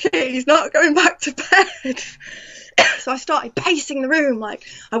went, sack it. He's not going back to bed. So I started pacing the room like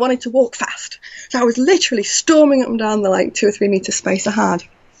I wanted to walk fast. So I was literally storming up and down the 2 or 3 metre space I had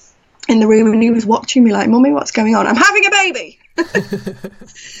in the room, and he was watching me like, Mummy, what's going on? I'm having a baby.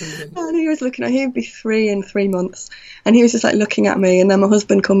 And he was looking at, he'd be 3 in 3 months, and he was just looking at me. And then my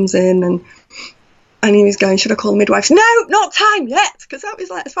husband comes in and he was going, should I call the midwives? No, not time yet, because that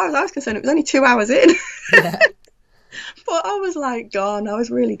was as far as I was concerned, it was only 2 hours in. Yeah. But I was gone. I was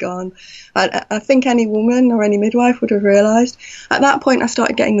really gone. I think any woman or any midwife would have realised. At that point, I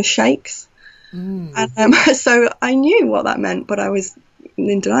started getting the shakes. And so I knew what that meant, but I was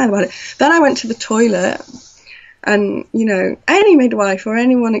in denial about it. Then I went to the toilet, and, any midwife or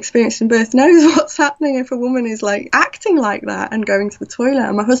anyone experienced in birth knows what's happening if a woman is acting like that and going to the toilet.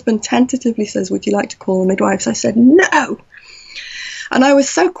 And my husband tentatively says, would you like to call the midwives? I said, no. And I was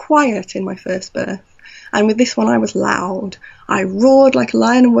so quiet in my first birth. And with this one, I was loud. I roared like a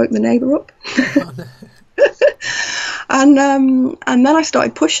lion and woke the neighbour up. Oh, no. And then I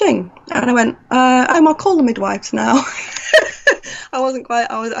started pushing. And I went, I'll call the midwives now.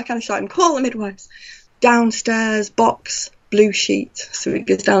 I kind of shouted, call the midwives. Downstairs, box, blue sheet. So he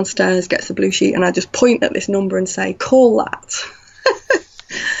goes downstairs, gets the blue sheet, and I just point at this number and say, call that.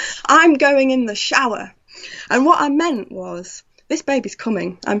 I'm going in the shower. And what I meant was, this baby's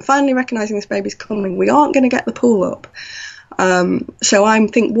coming. I'm finally recognising this baby's coming. We aren't going to get the pool up. So I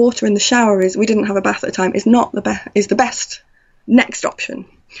think water in the shower we didn't have a bath at the time, is the best next option.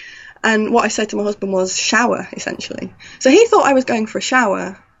 And what I said to my husband was shower, essentially. So he thought I was going for a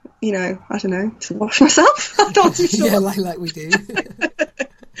shower, I don't know, to wash myself. I'm not too sure. Yeah, like we do.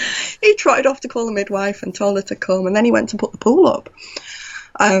 He trotted off to call the midwife and told her to come, and then he went to put the pool up.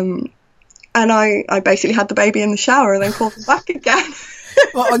 And I basically had the baby in the shower and then called him back again.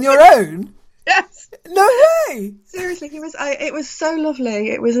 What, on your own? Yes. No way! Seriously, it was so lovely.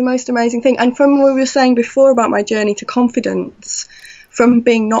 It was the most amazing thing. And from what we were saying before about my journey to confidence, from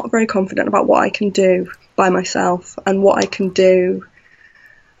being not very confident about what I can do by myself and what I can do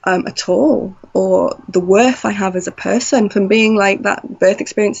at all, or the worth I have as a person, from being that birth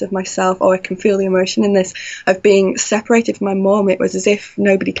experience of myself, I can feel the emotion in this, of being separated from my mum. It was as if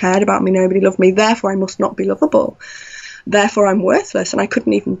nobody cared about me, nobody loved me, therefore I must not be lovable, therefore I'm worthless, and I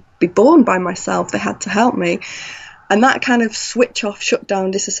couldn't even be born by myself, they had to help me. And that kind of switch off, shut down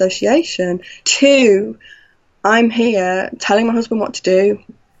disassociation to, I'm here telling my husband what to do,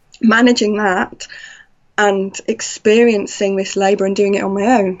 managing that, and experiencing this labour and doing it on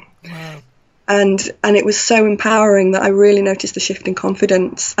my own. Wow. And it was so empowering that I really noticed the shift in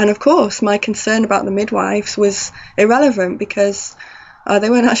confidence. And of course, my concern about the midwives was irrelevant, because they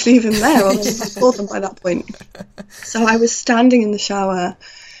weren't actually even there. I saw them by that point. So I was standing in the shower,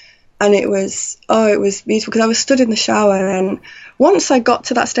 and it was beautiful, because I was stood in the shower, and once I got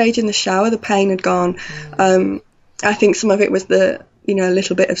to that stage in the shower, the pain had gone. I think some of it was a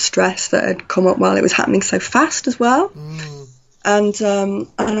little bit of stress that had come up while it was happening so fast as well. And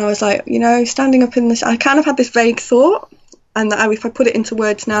I was like, standing up in I kind of had this vague thought And if I put it into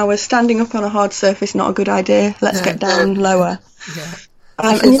words now, we're standing up on a hard surface, not a good idea. Let's get down lower. Yeah.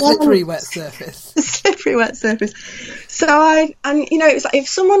 And slippery wet surface. Slippery wet surface. So it's like if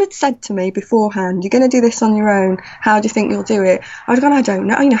someone had said to me beforehand, you're going to do this on your own, how do you think you'll do it? I would have gone, I don't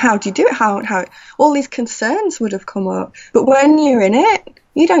know. How do you do it? How all these concerns would have come up. But when you're in it,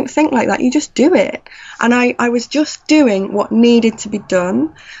 you don't think like that. You just do it. And I was just doing what needed to be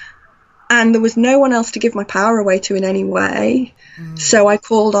done. And there was no one else to give my power away to in any way. So I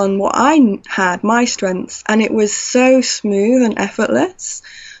called on what I had, my strengths, and it was so smooth and effortless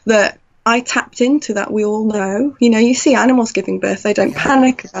that I tapped into that. We all know, you see animals giving birth, they don't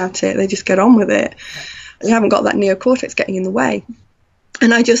panic about it, they just get on with it. They haven't got that neocortex getting in the way.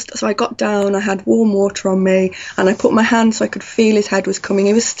 And so I got down, I had warm water on me, and I put my hand so I could feel his head was coming.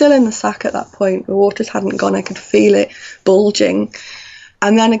 He was still in the sack at that point, the waters hadn't gone, I could feel it bulging.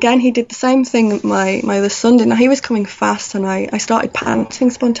 And then again, he did the same thing that my other son did. Now, he was coming fast, and I started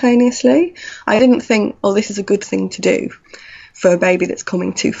panting spontaneously. I didn't think, this is a good thing to do for a baby that's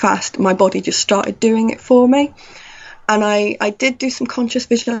coming too fast. My body just started doing it for me. And I did do some conscious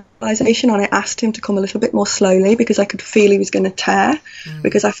visualization, and I asked him to come a little bit more slowly because I could feel he was going to tear,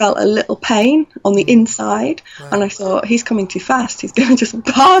 because I felt a little pain on the inside. Right. And I thought, he's coming too fast. He's going to just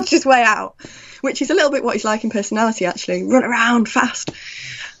barge his way out, which is a little bit what he's like in personality, actually. Run around fast.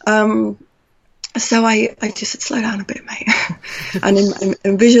 So I just said, slow down a bit, mate.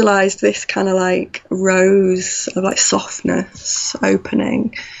 and visualised this kind of like rose of like softness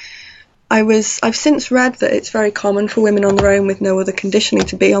opening. I've since read that it's very common for women on their own with no other conditioning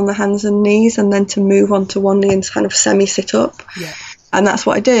to be on the hands and knees and then to move onto one knee and kind of semi-sit up. Yeah. And that's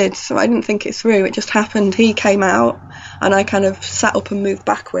what I did. So I didn't think it through. It just happened. He came out and I kind of sat up and moved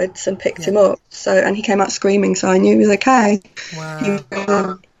backwards and picked him up. And he came out screaming, so I knew he was okay.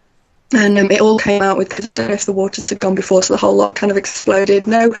 Wow. And it all came out because I don't know if the waters had gone before, so the whole lot kind of exploded.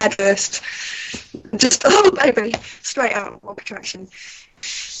 No head first. Just, baby, straight out, one contraction.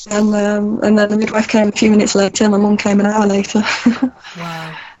 And then the midwife came a few minutes later, my mum came an hour later.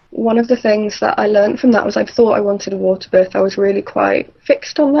 Wow. One of the things that I learned from that was I thought I wanted a water birth. I was really quite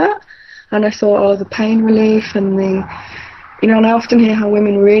fixed on that. And I thought, the pain relief and and I often hear how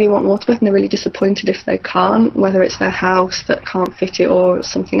women really want water birth and they're really disappointed if they can't, whether it's their house that can't fit it or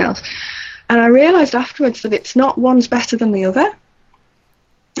something else. And I realised afterwards that it's not one's better than the other.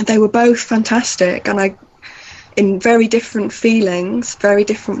 They were both fantastic, and in very different feelings, very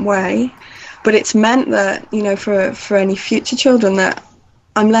different way, but it's meant that, for any future children, that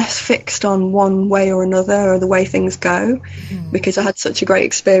I'm less fixed on one way or another or the way things go, because I had such a great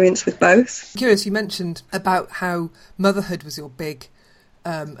experience with both. Curious, you mentioned about how motherhood was your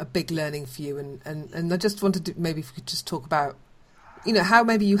a big learning for you, and I just wanted to, maybe if we could just talk about, how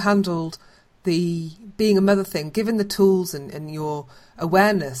maybe you handled the being a mother thing, given the tools and your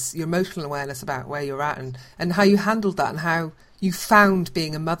awareness, your emotional awareness about where you're at, and how you handled that, and how you found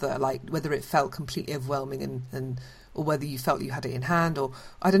being a mother, like whether it felt completely overwhelming and or whether you felt you had it in hand, or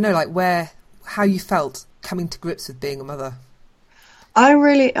I don't know, like how you felt coming to grips with being a mother. I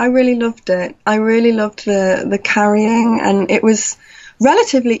really loved it. I really loved the carrying, and it was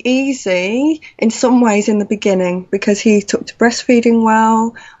relatively easy in some ways in the beginning because he took to breastfeeding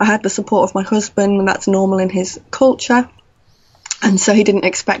well. I had the support of my husband, and that's normal in his culture, and so he didn't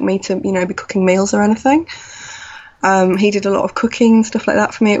expect me to be cooking meals or anything. He did a lot of cooking, stuff like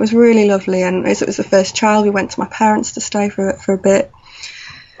that for me. It was really lovely, and as it was the first child, we went to my parents to stay for a bit,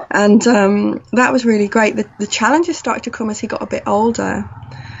 and that was really great. The challenges started to come as he got a bit older,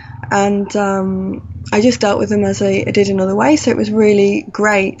 and I just dealt with them as I did in other ways, so it was really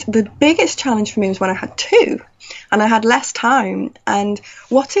great. The biggest challenge for me was when I had two, and I had less time, and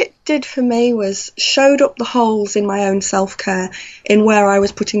what it did for me was showed up the holes in my own self-care, in where I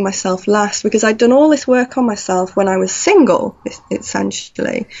was putting myself last, because I'd done all this work on myself when I was single,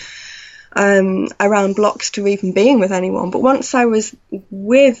 essentially, around blocks to even being with anyone. But once I was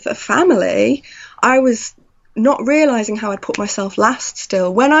with a family, I was not realising how I'd put myself last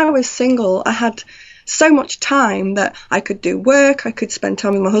still. When I was single, I had so much time that I could do work, I could spend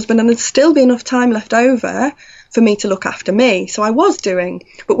time with my husband, and there'd still be enough time left over for me to look after me. So I was doing.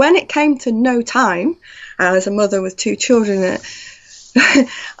 But when it came to no time, as a mother with two children,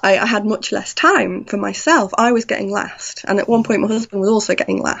 I had much less time for myself. I was getting last. And at one point, my husband was also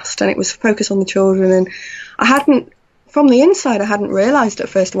getting last. And it was focused on the children. And from the inside, I hadn't realised at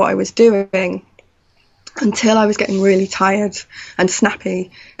first what I was doing until I was getting really tired and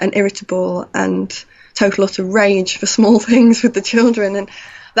snappy and irritable and total utter rage for small things with the children. And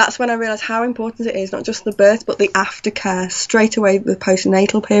that's when I realised how important it is, not just the birth, but the aftercare, straight away the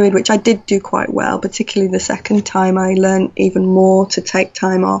postnatal period, which I did do quite well, particularly the second time I learned even more to take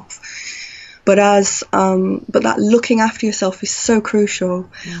time off. But that looking after yourself is so crucial.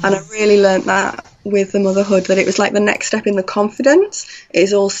 Mm-hmm. And I really learned that with the motherhood, that it was like the next step in the confidence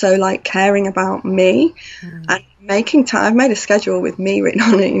is also like caring about me and making time. I've made a schedule with me written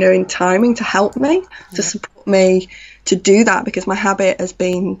on it, in timing to help me, to support me to do that, because my habit has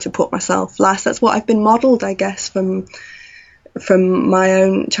been to put myself last. That's what I've been modelled, I guess, from my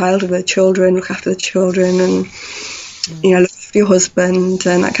own childhood with children, look after the children and, look after your husband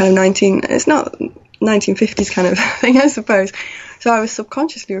and that kind of 1950s kind of thing, I suppose. So I was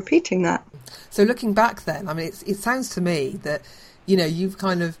subconsciously repeating that. So looking back then, I mean, it sounds to me that, you've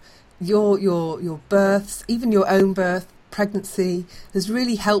kind of, your births, even your own birth, pregnancy, has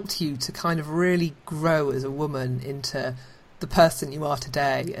really helped you to kind of really grow as a woman into the person you are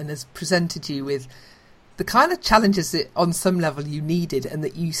today, and has presented you with the kind of challenges that on some level you needed and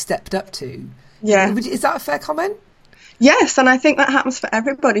that you stepped up to. Yeah. Is that a fair comment? Yes, and I think that happens for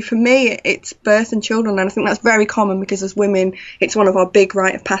everybody. For me, it's birth and children, and I think that's very common because as women, it's one of our big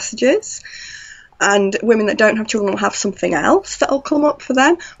rite of passages. And women that don't have children will have something else that'll come up for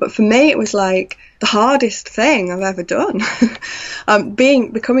them. But for me, it was like the hardest thing I've ever done.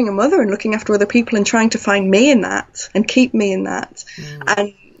 Becoming a mother and looking after other people and trying to find me in that and keep me in that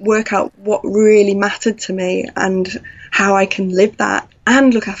and work out what really mattered to me and how I can live that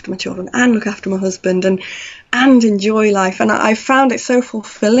and look after my children and look after my husband and enjoy life. And I found it so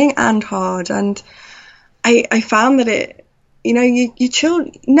fulfilling and hard. And I found that it, your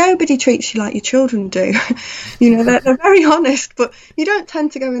children, nobody treats you like your children do. They're very honest, but you don't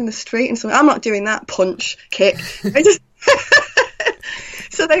tend to go in the street and say, I'm not doing that, punch, kick.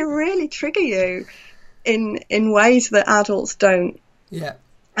 So they really trigger you in ways that adults don't. Yeah.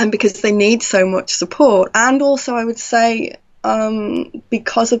 And because they need so much support. And also I would say,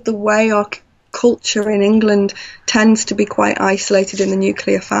 because of the way our culture in England tends to be quite isolated in the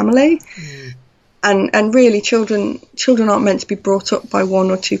nuclear family. And really children aren't meant to be brought up by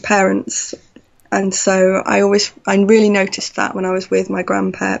one or two parents. And so I really noticed that when I was with my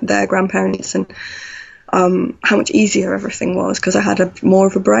their grandparents, and how much easier everything was because I had more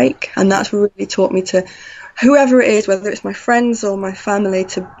of a break. And that's really taught me to, whoever it is, whether it's my friends or my family,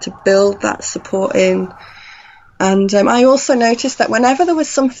 to build that support in. And I also noticed that whenever there was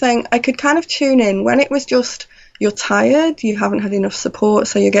something, I could kind of tune in when it was just, you're tired, you haven't had enough support,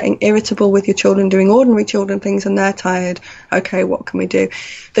 so you're getting irritable with your children doing ordinary children things and they're tired. Okay, what can we do?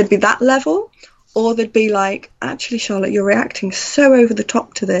 There'd be that level, or there'd be like, actually, Charlotte, you're reacting so over the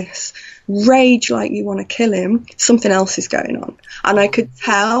top to this. Rage like you want to kill him. Something else is going on. And I could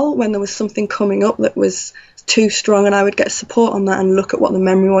tell when there was something coming up that was too strong, and I would get support on that and look at what the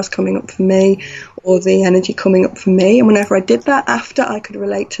memory was coming up for me or the energy coming up for me. And whenever I did that, after, I could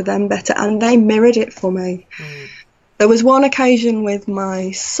relate to them better, and they mirrored it for me. There was one occasion with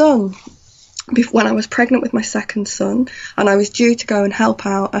my son when I was pregnant with my second son, and I was due to go and help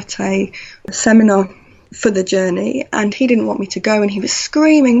out at a seminar for the journey, and he didn't want me to go, and he was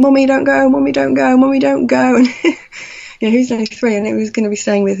screaming, "Mummy, don't go, Mummy, don't go, Mummy, don't go." And he's only 3 and he was going to be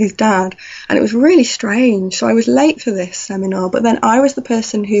staying with his dad, and it was really strange. So I was late for this seminar, but then I was the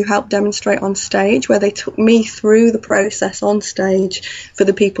person who helped demonstrate on stage, where they took me through the process on stage for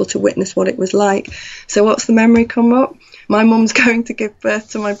the people to witness what it was like. So what's the memory come up? My mum's going to give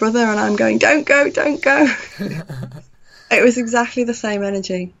birth to my brother and I'm going, don't go, don't go. It was exactly the same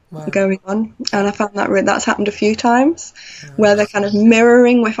energy going on, and I found that that's happened a few times, where they're kind of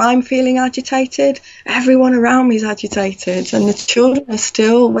mirroring. If I'm feeling agitated, everyone around me is agitated, and the children are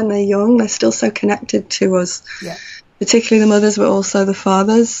still, when they're young, they're still so connected to us, particularly the mothers, but also the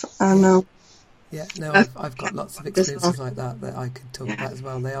fathers. And I've got lots of experiences like that I could talk about as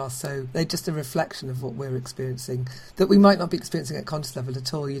well. They're just a reflection of what we're experiencing that we might not be experiencing at conscious level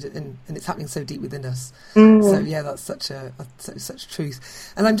at all, and it's happening so deep within us. So that's such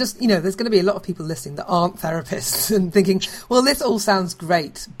truth. And I'm just, there's going to be a lot of people listening that aren't therapists and thinking, well, this all sounds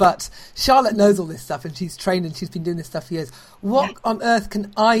great, but Charlotte knows all this stuff and she's trained and she's been doing this stuff for years. What on earth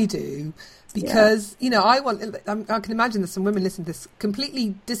can I do? Because, I can imagine there's some women listening to this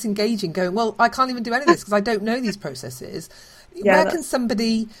completely disengaging, going, well, I can't even do any of this because I don't know these processes. Where can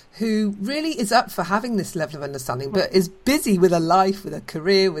somebody who really is up for having this level of understanding, but is busy with a life, with a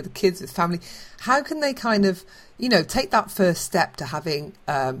career, with kids, with family, how can they kind of, take that first step to having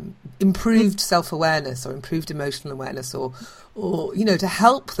improved self-awareness or improved emotional awareness or to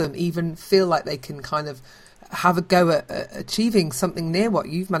help them even feel like they can kind of have a go at achieving something near what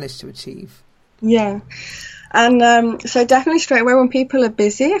you've managed to achieve? Yeah. And so definitely straight away when people are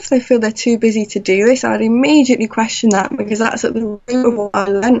busy, if they feel they're too busy to do this, I'd immediately question that, because that's at the root of what I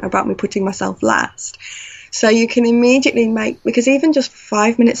learned about me putting myself last. So you can immediately because even just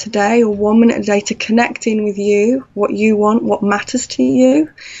 5 minutes a day or 1 minute a day to connect in with you, what you want, what matters to you,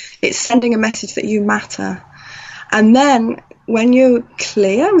 it's sending a message that you matter. And then when you're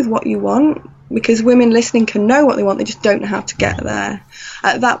clear with what you want, because women listening can know what they want, they just don't know how to get there.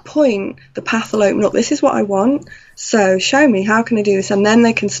 At that point, the path will open up. This is what I want, so show me, how can I do this? And then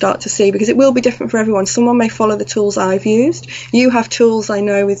they can start to see, because it will be different for everyone. Someone may follow the tools I've used. You have tools, I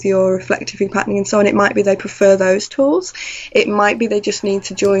know, with your reflective repatterning and so on. It might be they prefer those tools. It might be they just need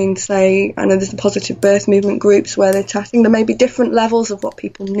to join, say, I know there's the positive birth movement groups where they're chatting. There may be different levels of what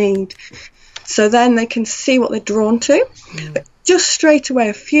people need. So then they can see what they're drawn to. But just straight away,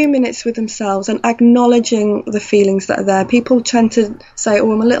 a few minutes with themselves and acknowledging the feelings that are there. People tend to say,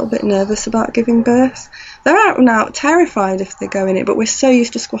 oh, I'm a little bit nervous about giving birth. They're out and out terrified if they go in it, but we're so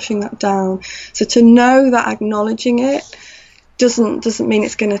used to squashing that down. So to know that acknowledging it doesn't mean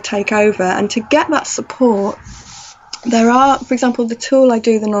it's going to take over. And to get that support, there are, for example, the tool I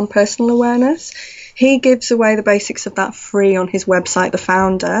do, the non-personal awareness, he gives away the basics of that free on his website, The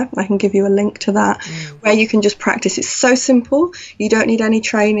Founder. I can give you a link to that, where you can just practice. It's so simple. You don't need any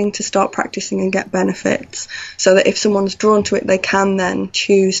training to start practicing and get benefits, so that if someone's drawn to it, they can then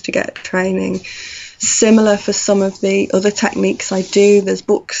choose to get training. Similar for some of the other techniques I do, there's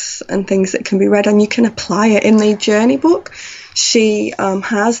books and things that can be read, and you can apply it. In the journey book, she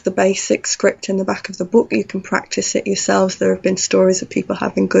has the basic script in the back of the book. You can practice it yourselves. There have been stories of people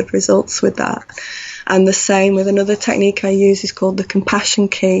having good results with that. And the same with another technique I use is called the Compassion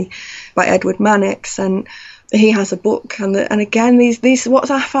Key by Edward Mannix, and he has a book. And again, these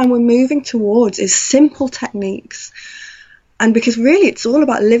what I find we're moving towards is simple techniques. And because really it's all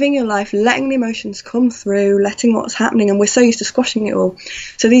about living your life, letting the emotions come through, letting what's happening, and we're so used to squashing it all.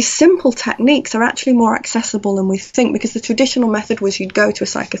 So these simple techniques are actually more accessible than we think, because the traditional method was you'd go to a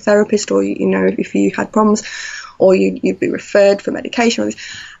psychotherapist, or, you know, if you had problems, or you'd be referred for medication,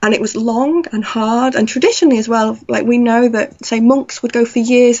 and it was long and hard. And traditionally as well, like we know that, say, monks would go for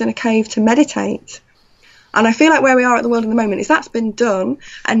years in a cave to meditate. And I feel like where we are at the world in the moment is that's been done,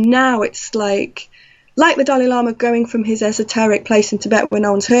 and now it's like the Dalai Lama going from his esoteric place in Tibet where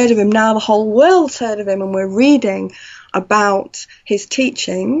no one's heard of him, now the whole world's heard of him, and we're reading about his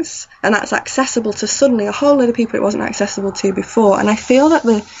teachings, and that's accessible to suddenly a whole lot of people it wasn't accessible to before. And I feel that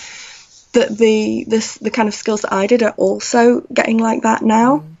the kind of skills that I did are also getting like that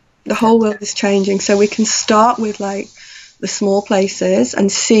now. The whole world is changing, so we can start with like the small places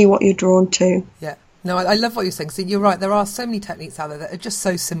and see what you're drawn to. Yeah, no, I love what you're saying. So you're right, there are so many techniques out there that are just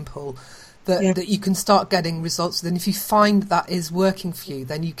so simple that you can start getting results. Then if you find that is working for you,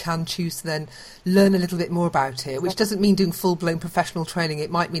 then you can choose to then learn a little bit more about it, which doesn't mean doing full-blown professional training. It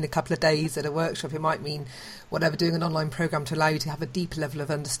might mean a couple of days at a workshop. It might mean whatever, doing an online program to allow you to have a deeper level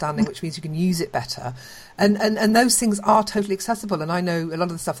of understanding, which means you can use it better. And those things are totally accessible. And I know a lot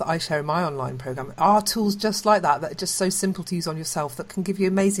of the stuff that I share in my online program are tools just like that are just so simple to use on yourself that can give you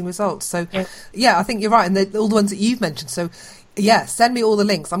amazing results. So yeah, I think you're right. And all the ones that you've mentioned. So yeah, send me all the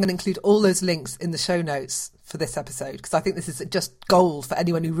links. I'm going to include all those links in the show notes for this episode, because I think this is just gold for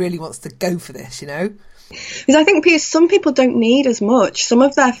anyone who really wants to go for this, you know? Because I think some people don't need as much. Some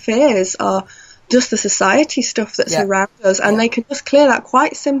of their fears are just the society stuff that's around us, and they can just clear that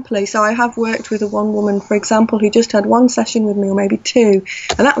quite simply. So I have worked with one woman, for example, who just had one session with me, or maybe two,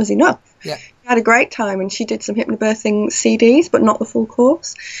 and that was enough. Yeah. She had a great time, and she did some hypnobirthing CDs, but not the full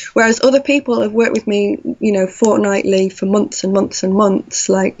course. Whereas other people have worked with me, you know, fortnightly for months and months and months,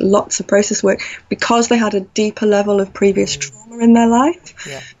 like lots of process work, because they had a deeper level of previous trauma in their life.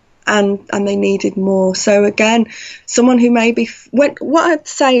 Yeah. And they needed more. So again, someone who maybe, what I'd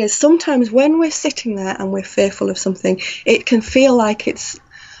say is sometimes when we're sitting there and we're fearful of something, it can feel like it's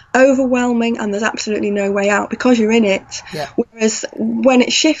overwhelming and there's absolutely no way out because you're in it. Yeah. Whereas when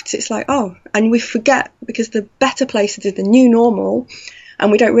it shifts, it's like, oh, and we forget, because the better places is the new normal, and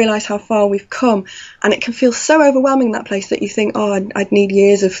we don't realise how far we've come, and it can feel so overwhelming in that place that you think, oh, I'd need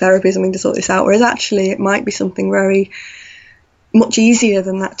years of therapy or something to sort this out, whereas actually it might be something very much easier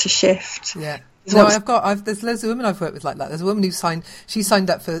than that to shift. Yeah. No, there's loads of women I've worked with like that. There's a woman who signed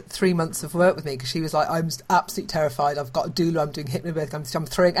up for 3 months of work with me because she was like, I'm absolutely terrified. I've got a doula, I'm doing hypnobirthing, I'm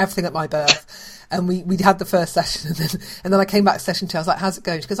throwing everything at my birth. And we had the first session, and then I came back to session 2. I was like, how's it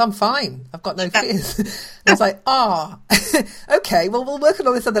going? She goes, I'm fine. I've got no fears. And I was like, okay, well, we'll work on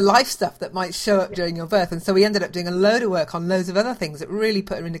all this other life stuff that might show up during your birth. And so we ended up doing a load of work on loads of other things that really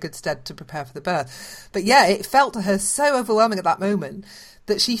put her in a good stead to prepare for the birth. But yeah, it felt to her so overwhelming at that moment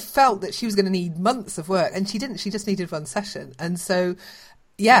that she felt that she was going to need months of work, and she didn't. She just needed one session. And so,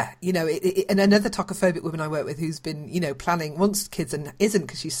 yeah, you know, and another tocophobic woman I work with who's been, you know, planning, wants kids and isn't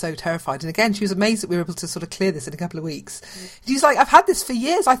because she's so terrified. And again, she was amazed that we were able to sort of clear this in a couple of weeks. She's like, I've had this for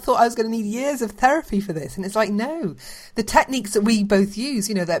years. I thought I was going to need years of therapy for this. And it's like, no, the techniques that we both use,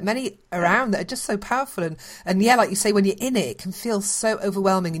 you know, there are many around that are just so powerful. And yeah, like you say, when you're in it can feel so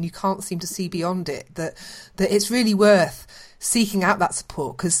overwhelming and you can't seem to see beyond it, that it's really worth seeking out that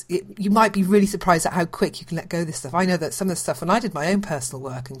support, because you might be really surprised at how quick you can let go of this stuff. I know that some of the stuff, when I did my own personal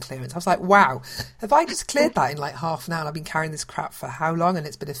work and clearance, I was like, wow, have I just cleared that in like half an hour? And I've been carrying this crap for how long, and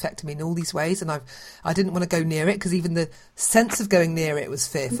it's been affecting me in all these ways, and I didn't want to go near it, because even the sense of going near it was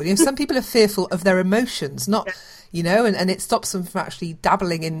fearful. You know, some people are fearful of their emotions, not, you know, and it stops them from actually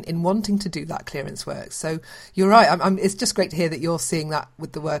dabbling in wanting to do that clearance work. So you're right. It's just great to hear that you're seeing that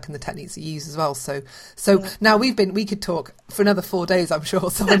with the work and the techniques that you use as well. So now we could talk for another 4 days, I'm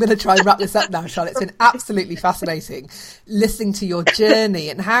sure. So I'm going to try and wrap this up now, Charlotte. It's been absolutely fascinating listening to your journey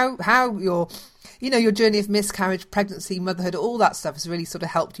and how your, you know, your journey of miscarriage, pregnancy, motherhood, all that stuff has really sort of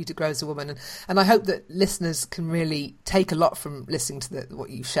helped you to grow as a woman. And I hope that listeners can really take a lot from listening to what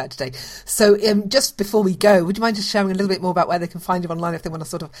you shared today. So just before we go, would you mind just sharing a little bit more about where they can find you online if they want to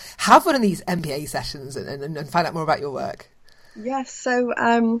sort of have one of these MPA sessions and find out more about your work? Yes, so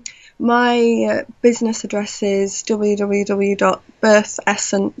my business address is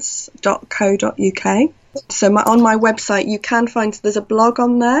www.birthessence.co.uk. So on my website you can find, there's a blog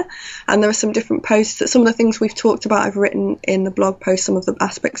on there, and there are some different posts that some of the things we've talked about I've written in the blog post. Some of the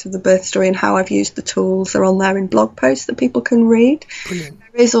aspects of the birth story and how I've used the tools are on there in blog posts that people can read. Brilliant.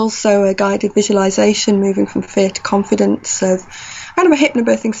 There is also a guided visualization, moving from fear to confidence, so kind of a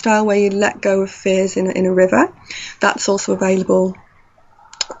hypnobirthing style where you let go of fears in a river. That's also available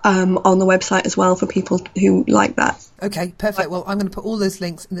on the website as well for people who like that. Okay, perfect. Well, I'm going to put all those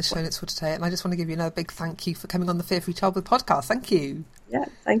links in the show notes for today, and I just want to give you another big thank you for coming on the Fear Free Childbirth podcast. Thank you. Yeah,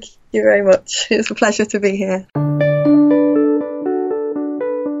 thank you very much. It's a pleasure to be here.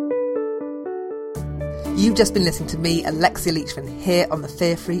 You've just been listening to me, Alexia Leachman, here on the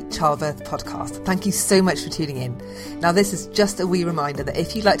Fear Free Childbirth podcast. Thank you so much for tuning in. Now, this is just a wee reminder that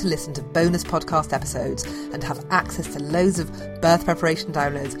if you'd like to listen to bonus podcast episodes and have access to loads of birth preparation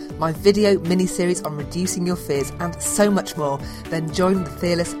downloads, my video mini-series on reducing your fears and so much more, then join the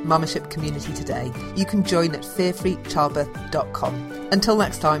Fearless Mumship community today. You can join at fearfreechildbirth.com. Until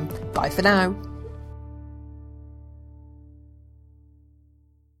next time, bye for now.